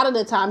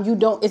the time you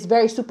don't. It's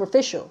very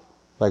superficial.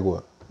 Like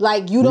what?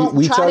 Like you don't.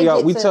 We tell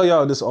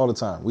y'all this all the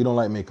time. We don't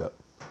like makeup.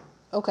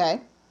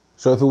 Okay.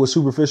 So if it was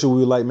superficial,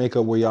 we would like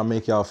makeup where y'all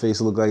make y'all face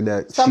look like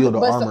that shield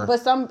of armor. But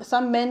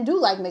some men do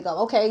like makeup.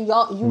 Okay,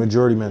 y'all.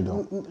 Majority men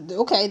don't.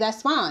 Okay,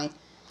 that's fine.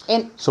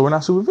 And so we're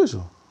not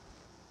superficial.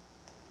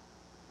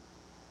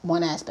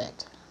 One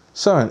aspect.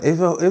 Son, if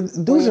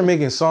dudes are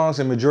making songs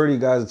and majority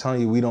of guys are telling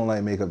you we don't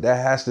like makeup, that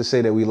has to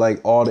say that we like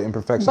all the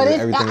imperfections and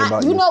everything about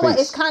your face. You know what?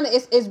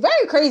 It's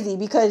very crazy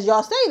because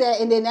y'all say that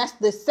and then that's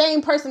the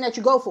same person that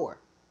you go for.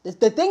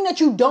 The thing that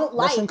you don't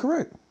like. That's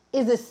incorrect.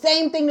 Is the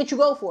same thing that you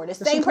go for. The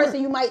same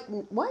person you might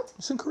what?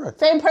 It's incorrect.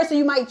 Same person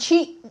you might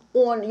cheat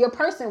on your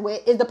person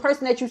with is the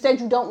person that you said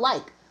you don't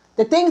like.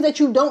 The things that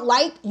you don't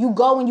like, you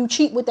go and you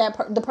cheat with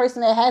the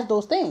person that has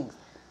those things.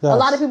 Yes. A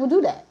lot of people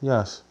do that.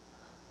 Yes.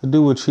 The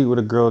dude would cheat with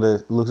a girl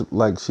that looks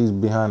like she's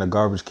behind a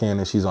garbage can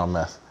and she's on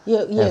meth.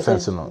 Yeah, and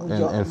fentanyl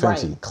and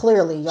fenty. Right.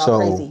 Clearly, y'all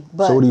crazy.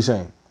 But, so what are you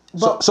saying?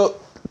 So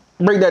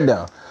break that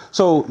down.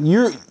 So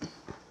you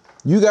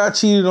got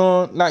cheated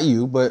on, not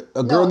you, but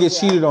a girl gets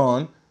cheated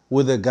on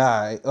with a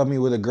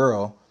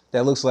girl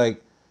that looks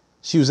like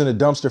she was in a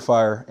dumpster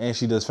fire and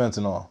she does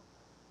fentanyl.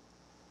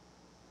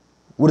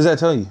 What does that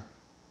tell you?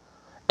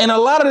 And a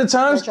lot of the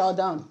times, y'all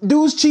dumb.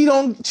 Dudes cheat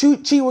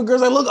with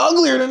girls that look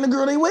uglier than the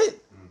girl they with.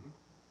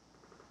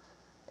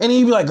 And then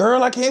you be like,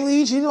 girl, I can't believe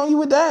you cheated on you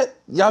with that.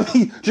 Y'all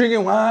be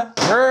drinking wine.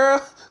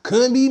 Girl,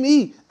 couldn't be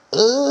me.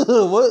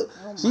 What?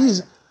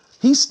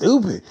 He's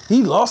stupid.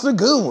 He lost a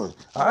good one.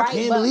 I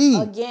can't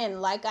believe. Again,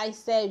 like I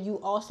said,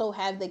 you also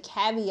have the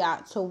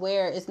caveat to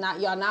where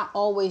y'all not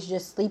always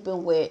just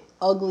sleeping with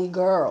ugly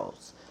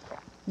girls.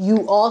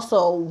 You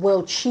also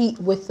will cheat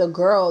with the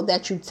girl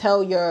that you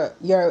tell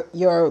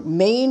your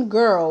main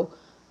girl,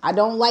 I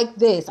don't like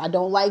this. I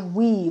don't like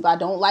weave. I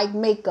don't like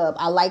makeup.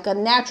 I like a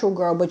natural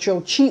girl, but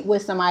you'll cheat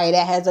with somebody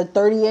that has a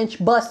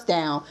 30-inch bust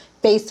down,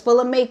 face full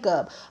of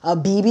makeup, a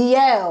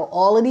BBL,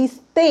 all of these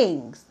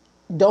things.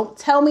 Don't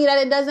tell me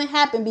that it doesn't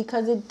happen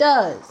because it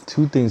does.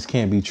 Two things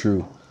can't be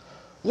true.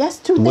 Yes,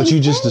 two things. What you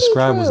just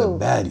described was a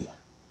baddie.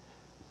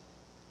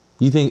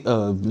 You think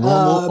a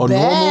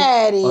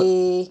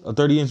baddie, a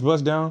 30-inch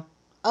bust down?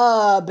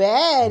 A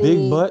baddie.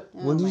 Big butt?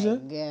 What did you say?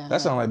 God.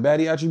 That sounds like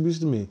baddie attributes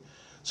to me.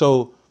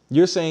 So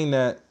you're saying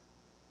that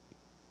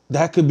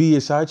could be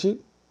your side chick?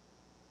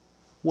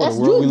 What a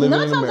world we live in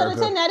America. 9 times out of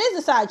 10, that is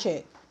the side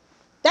chick.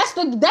 That's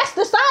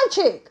the side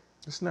chick.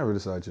 It's never the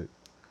side chick.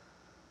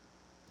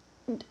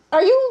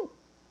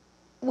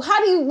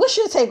 What's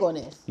your take on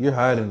this? You're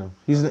hiding him.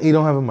 He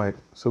don't have a mic,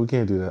 so we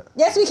can't do that.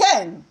 Yes, we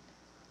can.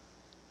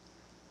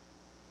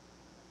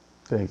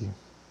 Thank you.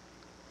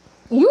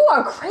 You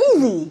are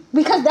crazy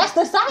because that's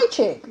the side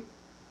chick.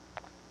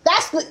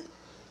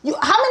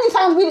 How many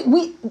times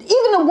we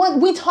even the one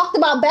we talked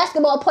about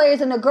basketball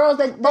players and the girls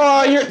that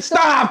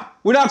stop.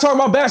 We're not talking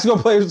about basketball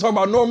players. We're talking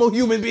about normal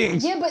human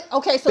beings. Yeah, but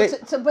okay, so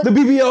but the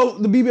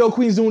BBL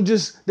queens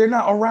they're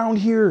not around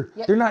here.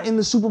 Yep. They're not in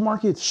the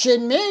supermarkets.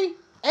 Shouldn't me?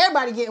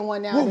 Everybody getting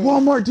one now.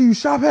 What Walmart do you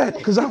shop at?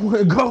 Because I want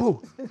to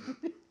go.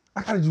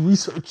 I gotta do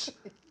research.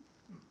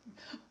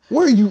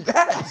 Where are you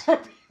at?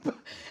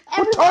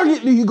 What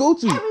Target do you go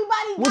to?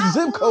 Everybody What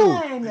zip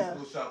code?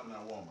 Go shopping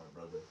at Walmart,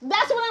 brother.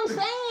 That's what I'm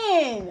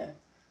saying.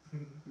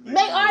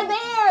 They are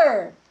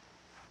there.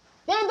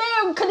 They're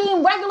there,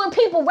 Kadeem, regular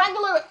people,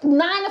 regular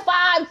 9 to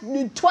 5,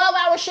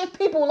 12-hour shift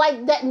people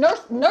like that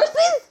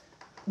nurses?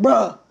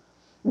 Bruh.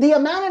 The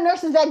amount of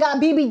nurses that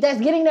got BB that's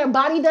getting their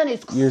body done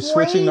is crazy. You're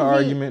switching the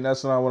argument.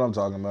 That's not what I'm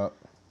talking about.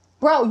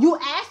 Bro, you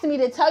asked me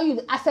to tell you.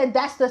 I said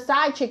that's the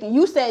side chick, and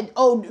you said,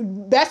 "Oh,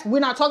 we're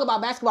not talking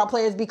about basketball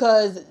players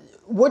because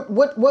what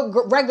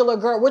regular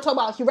girl? We're talking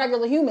about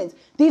regular humans.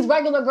 These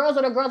regular girls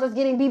are the girls that's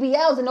getting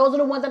BBLs, and those are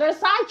the ones that are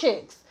side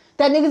chicks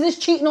that niggas is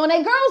cheating on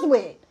their girls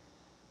with.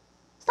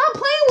 Stop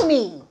playing with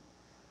me.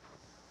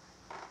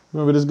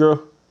 Remember this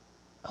girl?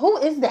 Who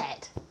is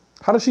that?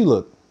 How does she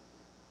look?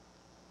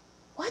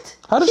 What?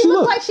 How does she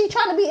look? Like she's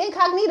trying to be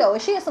incognito.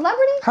 Is she a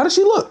celebrity? How does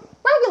she look?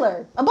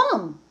 Regular, a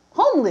bum,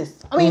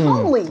 homeless. I mean,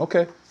 homely.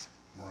 Okay.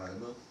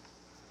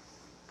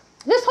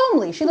 Just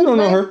homely. She looks. You don't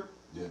know bad. her.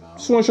 Yeah, nah.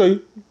 Just want to show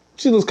you.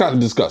 She looks kind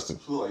of disgusting.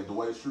 She look like the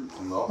white street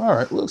from the office. All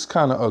right, looks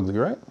kind of ugly,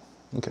 right?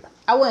 Okay.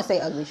 I wouldn't say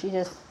ugly. She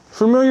just.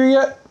 Familiar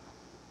yet?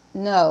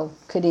 No,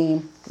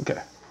 Kadeem.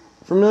 Okay.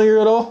 Familiar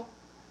at all?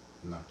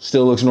 No.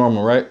 Still looks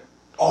normal, right?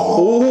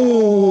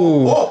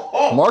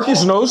 Oh.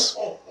 Marcus knows.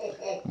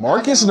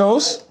 Marcus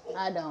knows.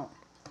 I don't.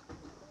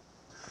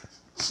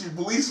 She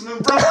policing them,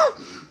 bro.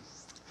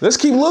 Let's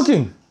keep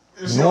looking.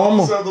 Is she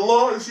Normal. officer of the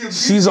law?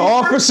 She's an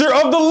officer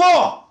of the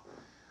law.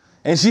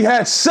 And she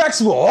had sex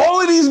with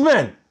all of these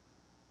men.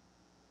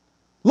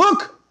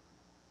 Look.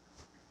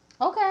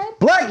 Okay.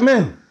 Black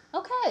men.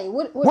 Okay.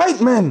 What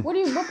White men. What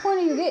point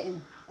are you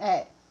getting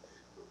at?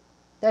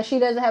 That she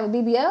doesn't have a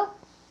BBL?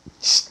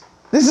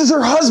 This is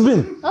her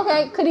husband.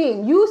 Okay,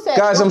 Kadeem, you said.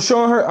 Guys, I'm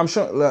showing her.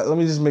 Let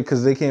me just make,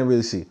 because they can't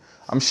really see.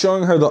 I'm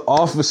showing her the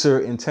officer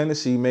in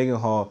Tennessee, Megan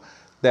Hall,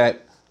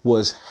 that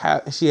was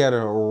she had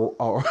a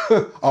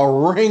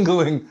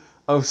wrangling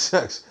of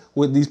sex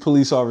with these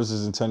police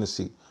officers in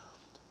Tennessee.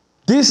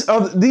 This is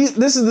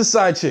the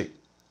side chick.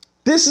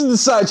 This is the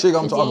side chick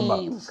I'm talking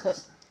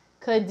about.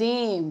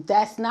 Kadeem,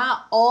 that's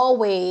not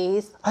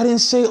always. I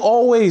didn't say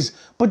always,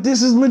 but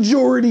this is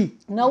majority.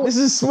 No, this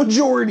is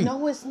majority.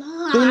 No, it's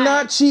not. They're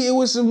not cheating. It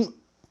was some.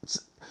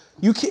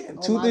 You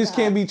can't. Two things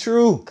can't be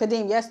true.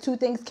 Kadeem, yes, two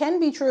things can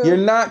be true. You're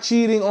not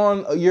cheating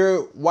on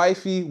your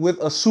wifey with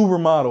a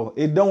supermodel.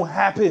 It don't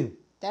happen.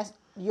 That's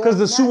because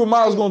the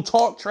supermodel's gonna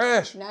talk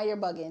trash. Now you're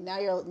bugging. Now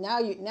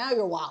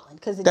you're wilding.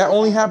 Because that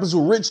only happens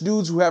with rich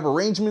dudes who have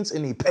arrangements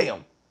and they pay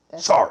them.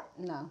 Sorry.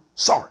 No.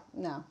 Sorry.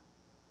 No.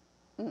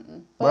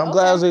 But I'm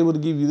glad I was able to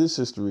give you this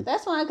history.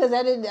 That's fine, because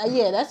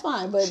that's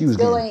fine. But she was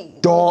still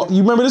ain't. Dog.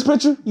 You remember this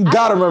picture? You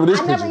gotta remember this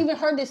picture. I never even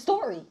heard this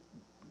story.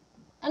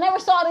 I never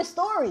saw this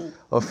story.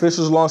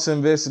 Officials launched an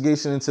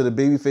investigation into the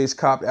babyface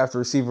cop after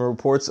receiving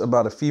reports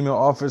about a female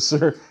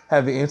officer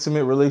having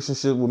intimate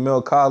relationship with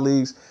male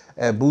colleagues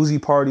at boozy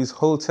parties,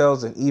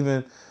 hotels, and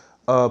even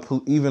on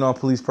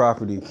police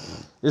property.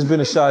 There's been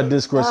a shot of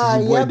Discourse.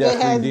 Your boy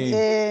Definitely Dean.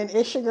 And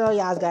it's your girl,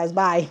 y'all guys.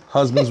 Bye.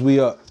 Husbands, we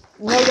up.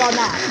 No, y'all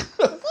not.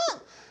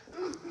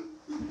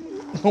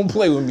 Don't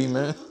play with me,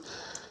 man.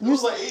 You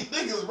was like 8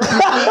 niggas, bro.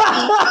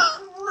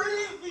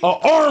 An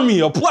army,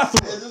 a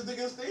plethora. And this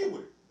nigga stayed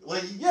with her.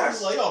 Like,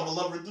 yes. Like, yo, I'm gonna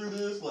love her through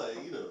this.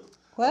 Like, you know.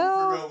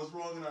 Well. Figure out what's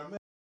wrong in our marriage.